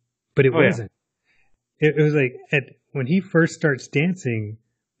beginning, but it wasn't. Yeah. It was like when he first starts dancing,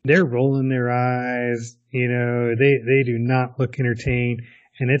 they're rolling their eyes, you know, they do not look entertained,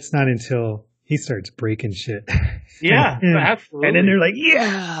 and it's not until he starts breaking shit. Yeah, absolutely. And then they're like,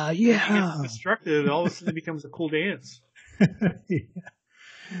 yeah. He gets destructive. All of a sudden it becomes a cool dance. Yeah.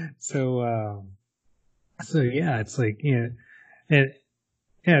 So yeah, it's like, yeah. And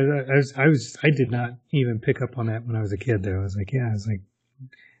yeah, I did not even pick up on that when I was a kid though. I was like,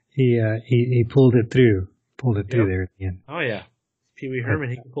 he pulled it through there at the end. Oh yeah. Pee Wee Herman,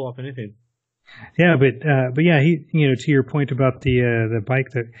 he can pull off anything. Yeah, but yeah, he, you know, to your point about the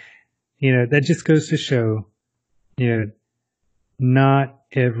bike, that, you know, that just goes to show, you know, not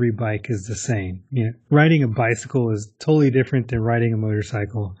every bike is the same. You know, riding a bicycle is totally different than riding a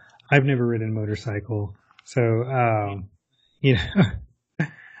motorcycle. I've never ridden a motorcycle, so you know,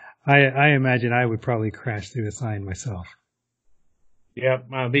 I imagine I would probably crash through the sign myself. Yeah,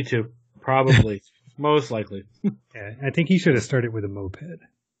 me too. Probably, most likely. Yeah, I think he should have started with a moped.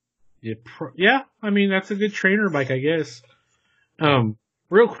 Yeah, I mean that's a good trainer bike, I guess.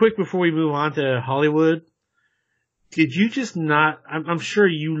 Real quick before we move on to Hollywood, did you just not? I'm sure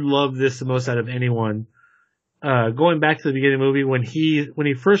you love this the most out of anyone. Going back to the beginning of the movie, when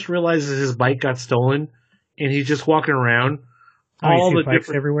he first realizes his bike got stolen, and he's just walking around, all the bikes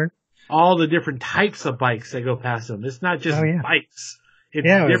everywhere, all the different types of bikes that go past him. It's not just bikes; it's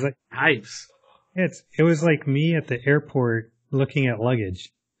different types. It was like me at the airport looking at luggage.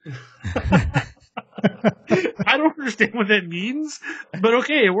 I don't understand what that means, but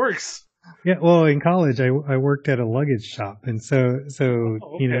okay, it works. Yeah, well, in college, I worked at a luggage shop, and so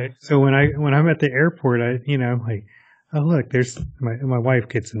you know, so when I'm at the airport, I'm like, oh look, there's my wife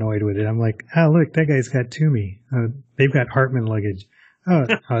gets annoyed with it. I'm like, oh look, that guy's got Toomey. They've got Hartman luggage. Oh,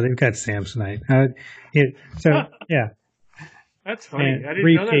 they've got Samsonite. So yeah, that's funny. And I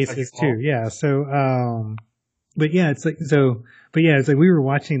didn't know that. Briefcases too. Yeah. So but yeah, it's like it's like we were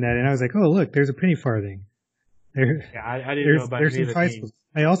watching that, and I was like, oh look, there's a penny farthing. Yeah, I didn't know about any of the names.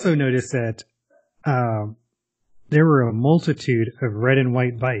 I also noticed that there were a multitude of red and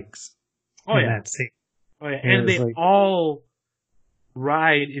white bikes in that scene. Oh yeah, and they all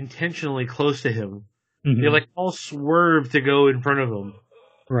ride intentionally close to him. Mm-hmm. They like all swerve to go in front of him.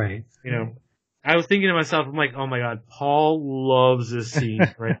 Right. You know, I was thinking to myself, I'm like, oh my god, Paul loves this scene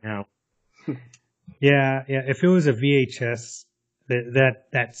right now. Yeah. If it was a VHS,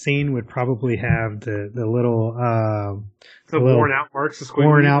 that scene would probably have the little worn out parts, the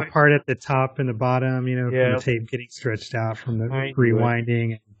worn out part at the top and the bottom, you know, from the tape getting stretched out from the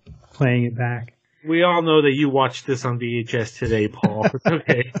rewinding and playing it back. we all know that you watched this on VHS today, Paul. It's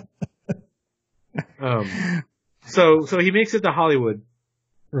okay. So he makes it to Hollywood.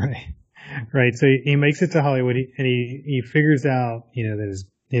 Right. Right. So he makes it to Hollywood and he figures out,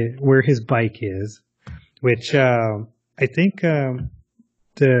 that where his bike is, which, I think, the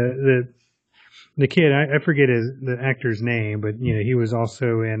kid, I forget the actor's name, but, he was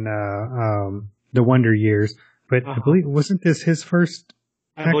also in, The Wonder Years, but I believe, wasn't this his first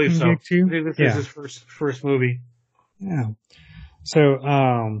I believe so. gig too? I think this is his first movie. Yeah.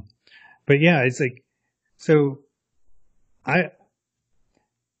 So, but yeah, it's like, so I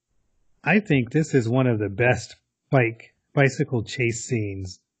think this is one of the best bicycle chase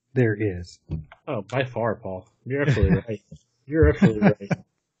scenes there is. Oh, by far, Paul. You're absolutely right. You're absolutely right.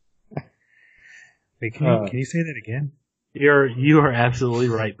 Wait, can you say that again? You are absolutely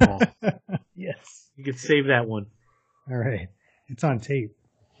right, Paul. Yes. You could save that one. All right. It's on tape.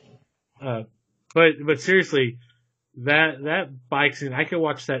 But seriously, that bike scene, I could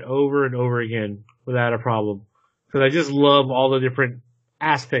watch that over and over again without a problem. Because I just love all the different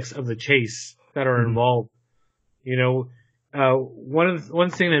aspects of the chase that are involved. One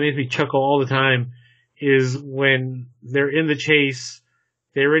thing that makes me chuckle all the time is when they're in the chase,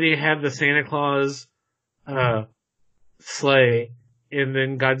 they already have the Santa Claus sleigh, and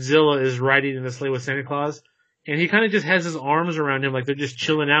then Godzilla is riding in the sleigh with Santa Claus, and he kind of just has his arms around him like they're just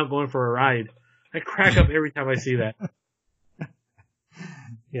chilling out, going for a ride. I crack up every time I see that.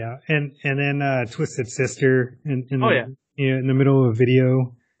 Yeah, and then Twisted Sister in the middle of a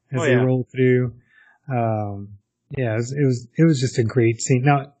video as they roll through. It was just a great scene.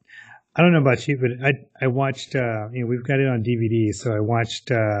 Now, I don't know about you, but I watched we've got it on DVD, so I watched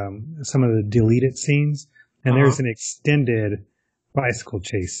some of the deleted scenes, and there's an extended bicycle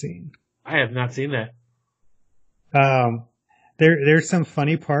chase scene. I have not seen that. There's some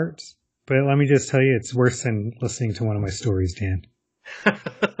funny parts, but let me just tell you, it's worse than listening to one of my stories, Dan.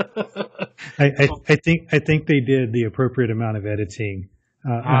 I think they did the appropriate amount of editing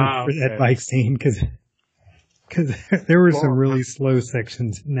for that bike scene because there were some really slow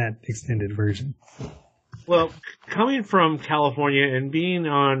sections in that extended version. Well, coming from California and being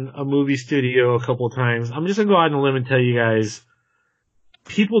on a movie studio a couple of times, I'm just going to go out on a limb and tell you guys,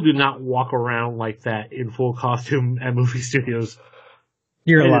 people do not walk around like that in full costume at movie studios.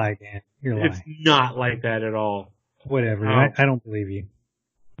 You're lying, man. You're lying. It's not like that at all. Whatever. I don't believe you.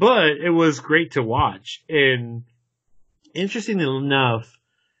 But it was great to watch. And interestingly enough,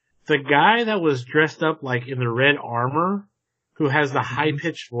 the guy that was dressed up like in the red armor, who has the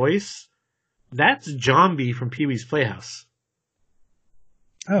high-pitched voice, that's Jambi from Pee-wee's Playhouse.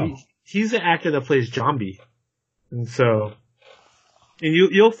 Oh. He's the actor that plays Jambi. And so, and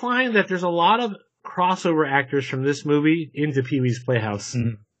you'll find that there's a lot of crossover actors from this movie into Pee-wee's Playhouse.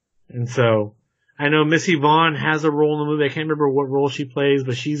 Mm-hmm. And so, I know Missy Vaughn has a role in the movie. I can't remember what role she plays,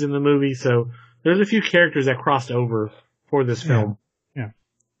 but she's in the movie. So, there's a few characters that crossed over for this film.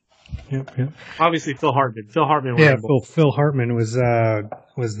 Yep. Obviously, Phil Hartman. Phil Hartman. Phil Hartman was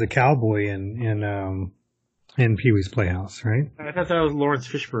the cowboy in Pee-wee's Playhouse, right? I thought that was Lawrence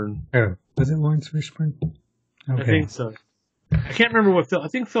Fishburne. Oh, was it Lawrence Fishburne? Okay. I think so. I can't remember what Phil. I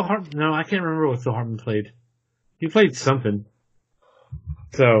think Phil Hartman. No, I can't remember what Phil Hartman played. He played something.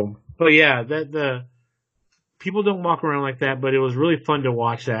 So, but yeah, the people don't walk around like that. But it was really fun to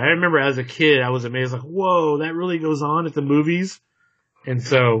watch that. I remember as a kid, I was amazed, like, whoa, that really goes on at the movies. And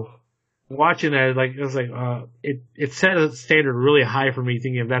so, watching that, it was like, it set a standard really high for me,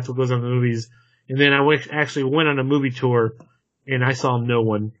 thinking if that's what goes on in the movies. And then I actually went on a movie tour, and I saw no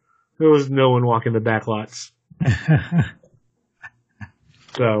one. There was no one walking the back lots.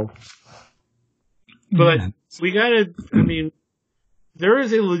 So, but there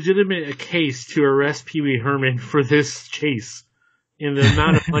is a legitimate case to arrest Pee Wee Herman for this chase and the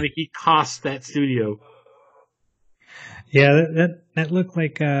amount of money he cost that studio. Yeah, that looked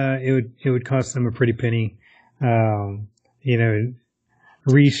like it would cost them a pretty penny.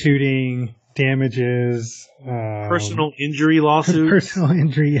 Reshooting, damages, personal injury lawsuits. Personal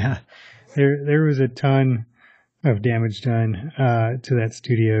injury, yeah. There was a ton of damage done to that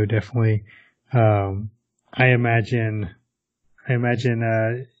studio, definitely. I imagine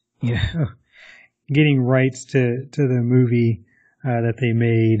getting rights to the movie that they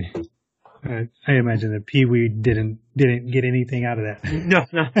made. I imagine that Pee Wee didn't get anything out of that. No,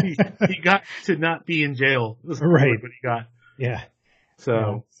 he got to not be in jail. Right, what he got. Yeah.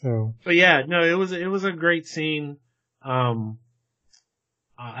 So, but yeah, no, it was a great scene. I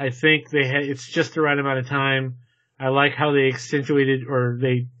think it's just the right amount of time. I like how they accentuated or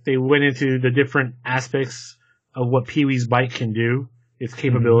they went into the different aspects of what Pee Wee's bike can do, its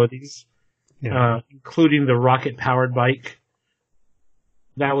capabilities. including the rocket powered bike.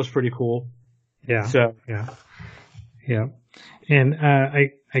 That was pretty cool. Yeah. So yeah. And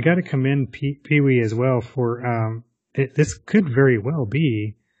I got to commend Pee-wee as well for this could very well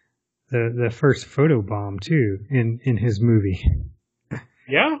be the first photobomb too in his movie.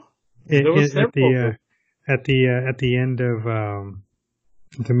 Yeah. There was at the end of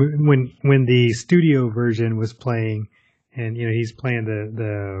when the studio version was playing, and he's playing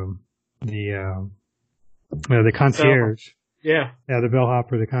the concierge. Yeah. The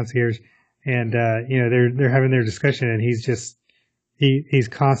bellhop or the concierge, and they're having their discussion, and he's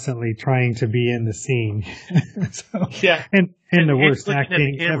constantly trying to be in the scene. So, yeah. And the worst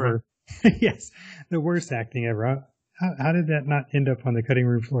acting ever. Yes, the worst acting ever. How did that not end up on the cutting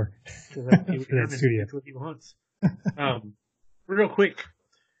room floor for that studio? That's what he wants. Real quick,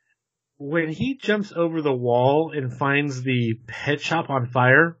 when he jumps over the wall and finds the pet shop on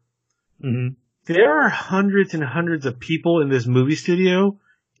fire, there are hundreds and hundreds of people in this movie studio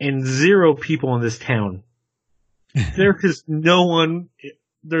and 0 people in this town. There is no one.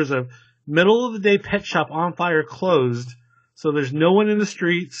 There's a middle of the day pet shop on fire closed, so there's no one in the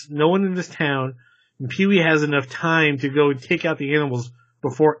streets, no one in this town. And Pee-wee has enough time to go and take out the animals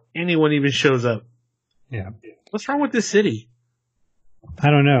before anyone even shows up. Yeah. What's wrong with this city? I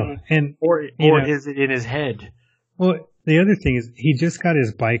don't know. And or is it in his head? Well, the other thing is he just got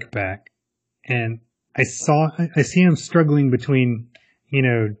his bike back, and I see him struggling between,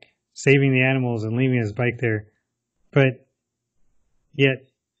 saving the animals and leaving his bike there, but yet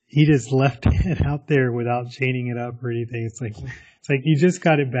he just left it out there without chaining it up or anything. It's like you just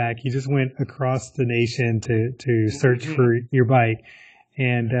got it back. You just went across the nation to search for your bike,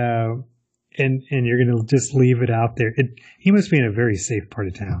 and you're going to just leave it out there. He must be in a very safe part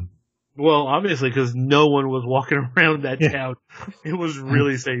of town. Well, obviously, because no one was walking around that town. It was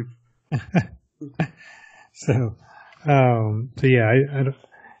really safe. So yeah, I don't,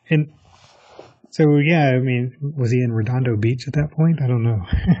 and so yeah, I mean, was he in Redondo Beach at that point? I don't know.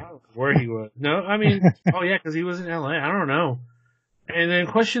 Where he was. No, I mean, because he was in LA. I don't know. And then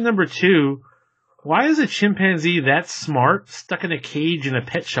question number 2, why is a chimpanzee that smart stuck in a cage in a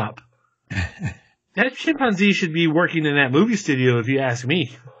pet shop? That chimpanzee should be working in that movie studio, if you ask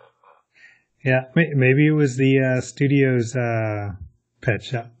me. Yeah, maybe it was the studio's pet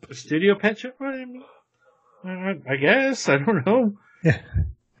shop. The studio pet shop? I guess. I don't know. Yeah.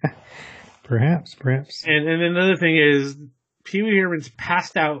 Perhaps. And then another thing is, Pee-wee Herman's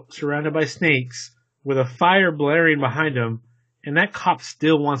passed out, surrounded by snakes, with a fire blaring behind him, and that cop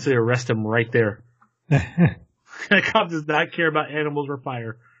still wants to arrest him right there. That cop does not care about animals or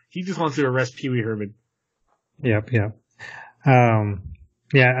fire. He just wants to arrest Pee-wee Herman. Yep. Yeah,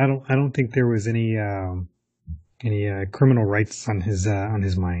 I don't think there was any criminal rights on his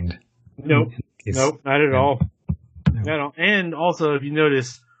mind. Nope, not at all. No. And also, if you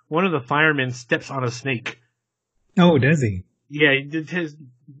notice, one of the firemen steps on a snake. Oh, does he? Yeah, he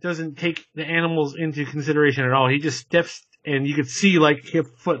doesn't take the animals into consideration at all. He just steps, and you could see his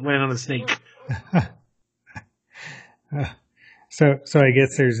foot land on a snake. So I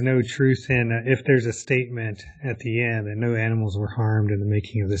guess there's no truth in if there's a statement at the end that no animals were harmed in the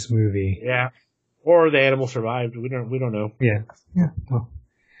making of this movie. Yeah, or the animal survived. We don't know. Yeah. Well,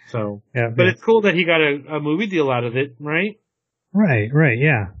 so yeah, but it's cool that he got a movie deal out of it, right? Right.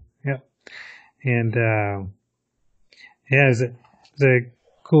 Yeah. And it's a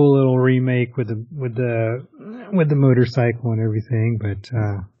cool little remake with the motorcycle and everything, but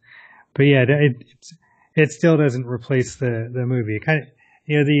yeah, it still doesn't replace the movie. It kind of,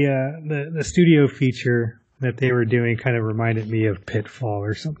 the studio feature that they were doing kind of reminded me of Pitfall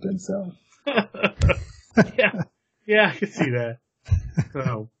or something. So yeah, I can see that.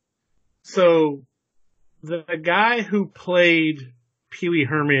 So the guy who played Pee-wee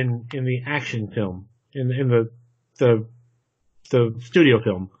Herman in the action film, in the studio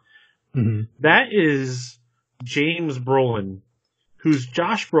film, that is James Brolin, who's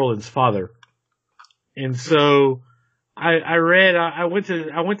Josh Brolin's father. And so I went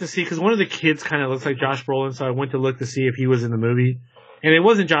to see, because one of the kids kind of looks like Josh Brolin, so I went to look to see if he was in the movie, and it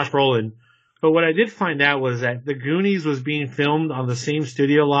wasn't Josh Brolin. But what I did find out was that The Goonies was being filmed on the same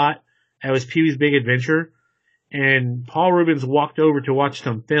studio lot as Pee-wee's Big Adventure, and Paul Reubens walked over to watch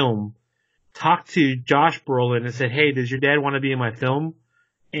some film, talked to Josh Brolin and said, "Hey, does your dad want to be in my film?"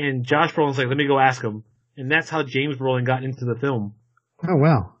 And Josh Brolin's like, "Let me go ask him." And that's how James Brolin got into the film. Oh,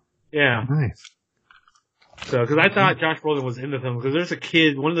 wow. Yeah. Nice. So, because I thought Josh Brolin was in the film, because there's a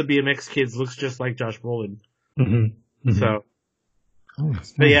kid, one of the BMX kids looks just like Josh Brolin. So,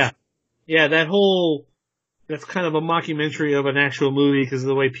 nice. But yeah, that whole that's kind of a mockumentary of an actual movie because of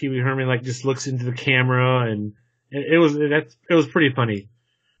the way Pee Wee Herman like just looks into the camera, and it was pretty funny.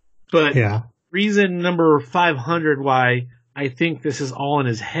 But Yeah. reason number 500 why I think this is all in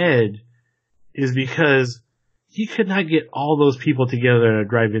his head is because he could not get all those people together in a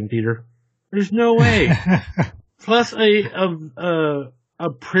drive-in theater. There's no way. Plus a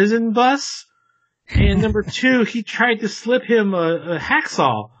prison bus, and number 2, he tried to slip him a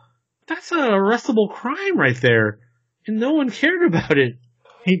hacksaw. That's an arrestable crime right there, and no one cared about it.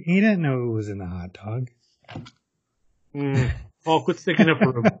 He didn't know it was in the hot dog. Paul, quit sticking up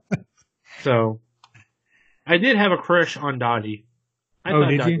for him. So, I did have a crush on Dottie. I thought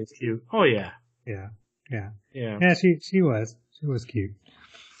did Dottie you? was cute. Oh yeah. Yeah. Yeah. Yeah, she was cute.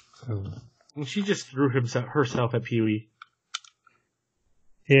 So. And she just threw herself at Pee Wee.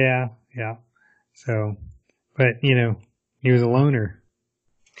 Yeah. So, but he was a loner.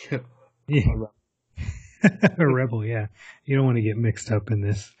 A rebel, yeah. You don't want to get mixed up in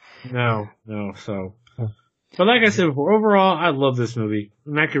this. No. So, but like I said before, overall, I love this movie,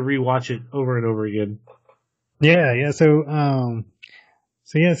 and I could rewatch it over and over again. Yeah. So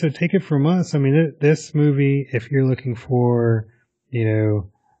take it from us. I mean, this movie, if you're looking for,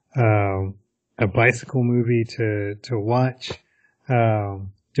 a bicycle movie to watch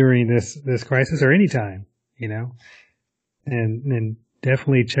during this crisis or anytime, and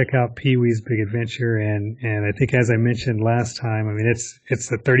definitely check out Pee-wee's Big Adventure. And I think, as I mentioned last time, I mean, it's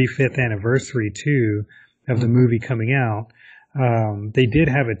the 35th anniversary too of the movie coming out. They did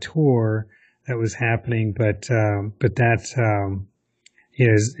have a tour that was happening, but that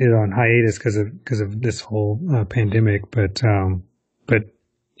is on hiatus because of this whole pandemic. But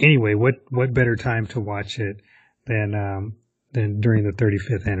anyway, what better time to watch it than during the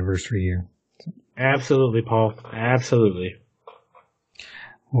 35th anniversary year? Absolutely, Paul. Absolutely.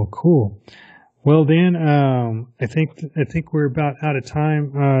 Well, cool. Well, Dan, I think we're about out of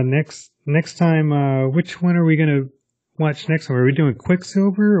time. Next time, which one are we going to watch next time? Are we doing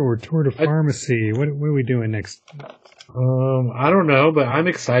Quicksilver or Tour de Pharmacy? What are we doing next? I don't know, but I'm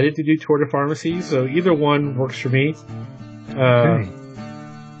excited to do Tour de Pharmacy, so either one works for me. Okay.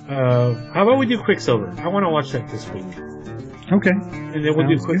 How about we do Quicksilver? I want to watch that this week. Okay. And then we'll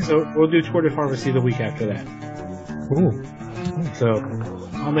do Quicksilver. We'll do Tour de Pharmacy the week after that. Cool. So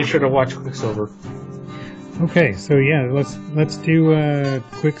I'll make sure to watch Quicksilver. Okay, so yeah, let's do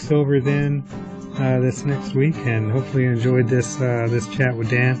Quicksilver then this next week, and hopefully you enjoyed this chat with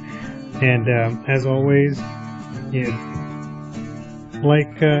Dan. And as always,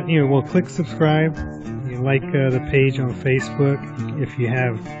 click subscribe. Like the page on Facebook. If you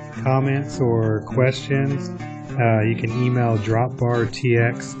have comments or questions, you can email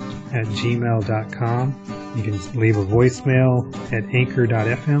dropbartx@gmail.com. You can leave a voicemail at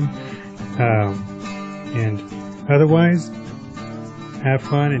anchor.fm. And otherwise, have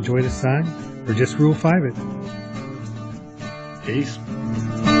fun, enjoy the sun, or just Rule 5 it. Peace.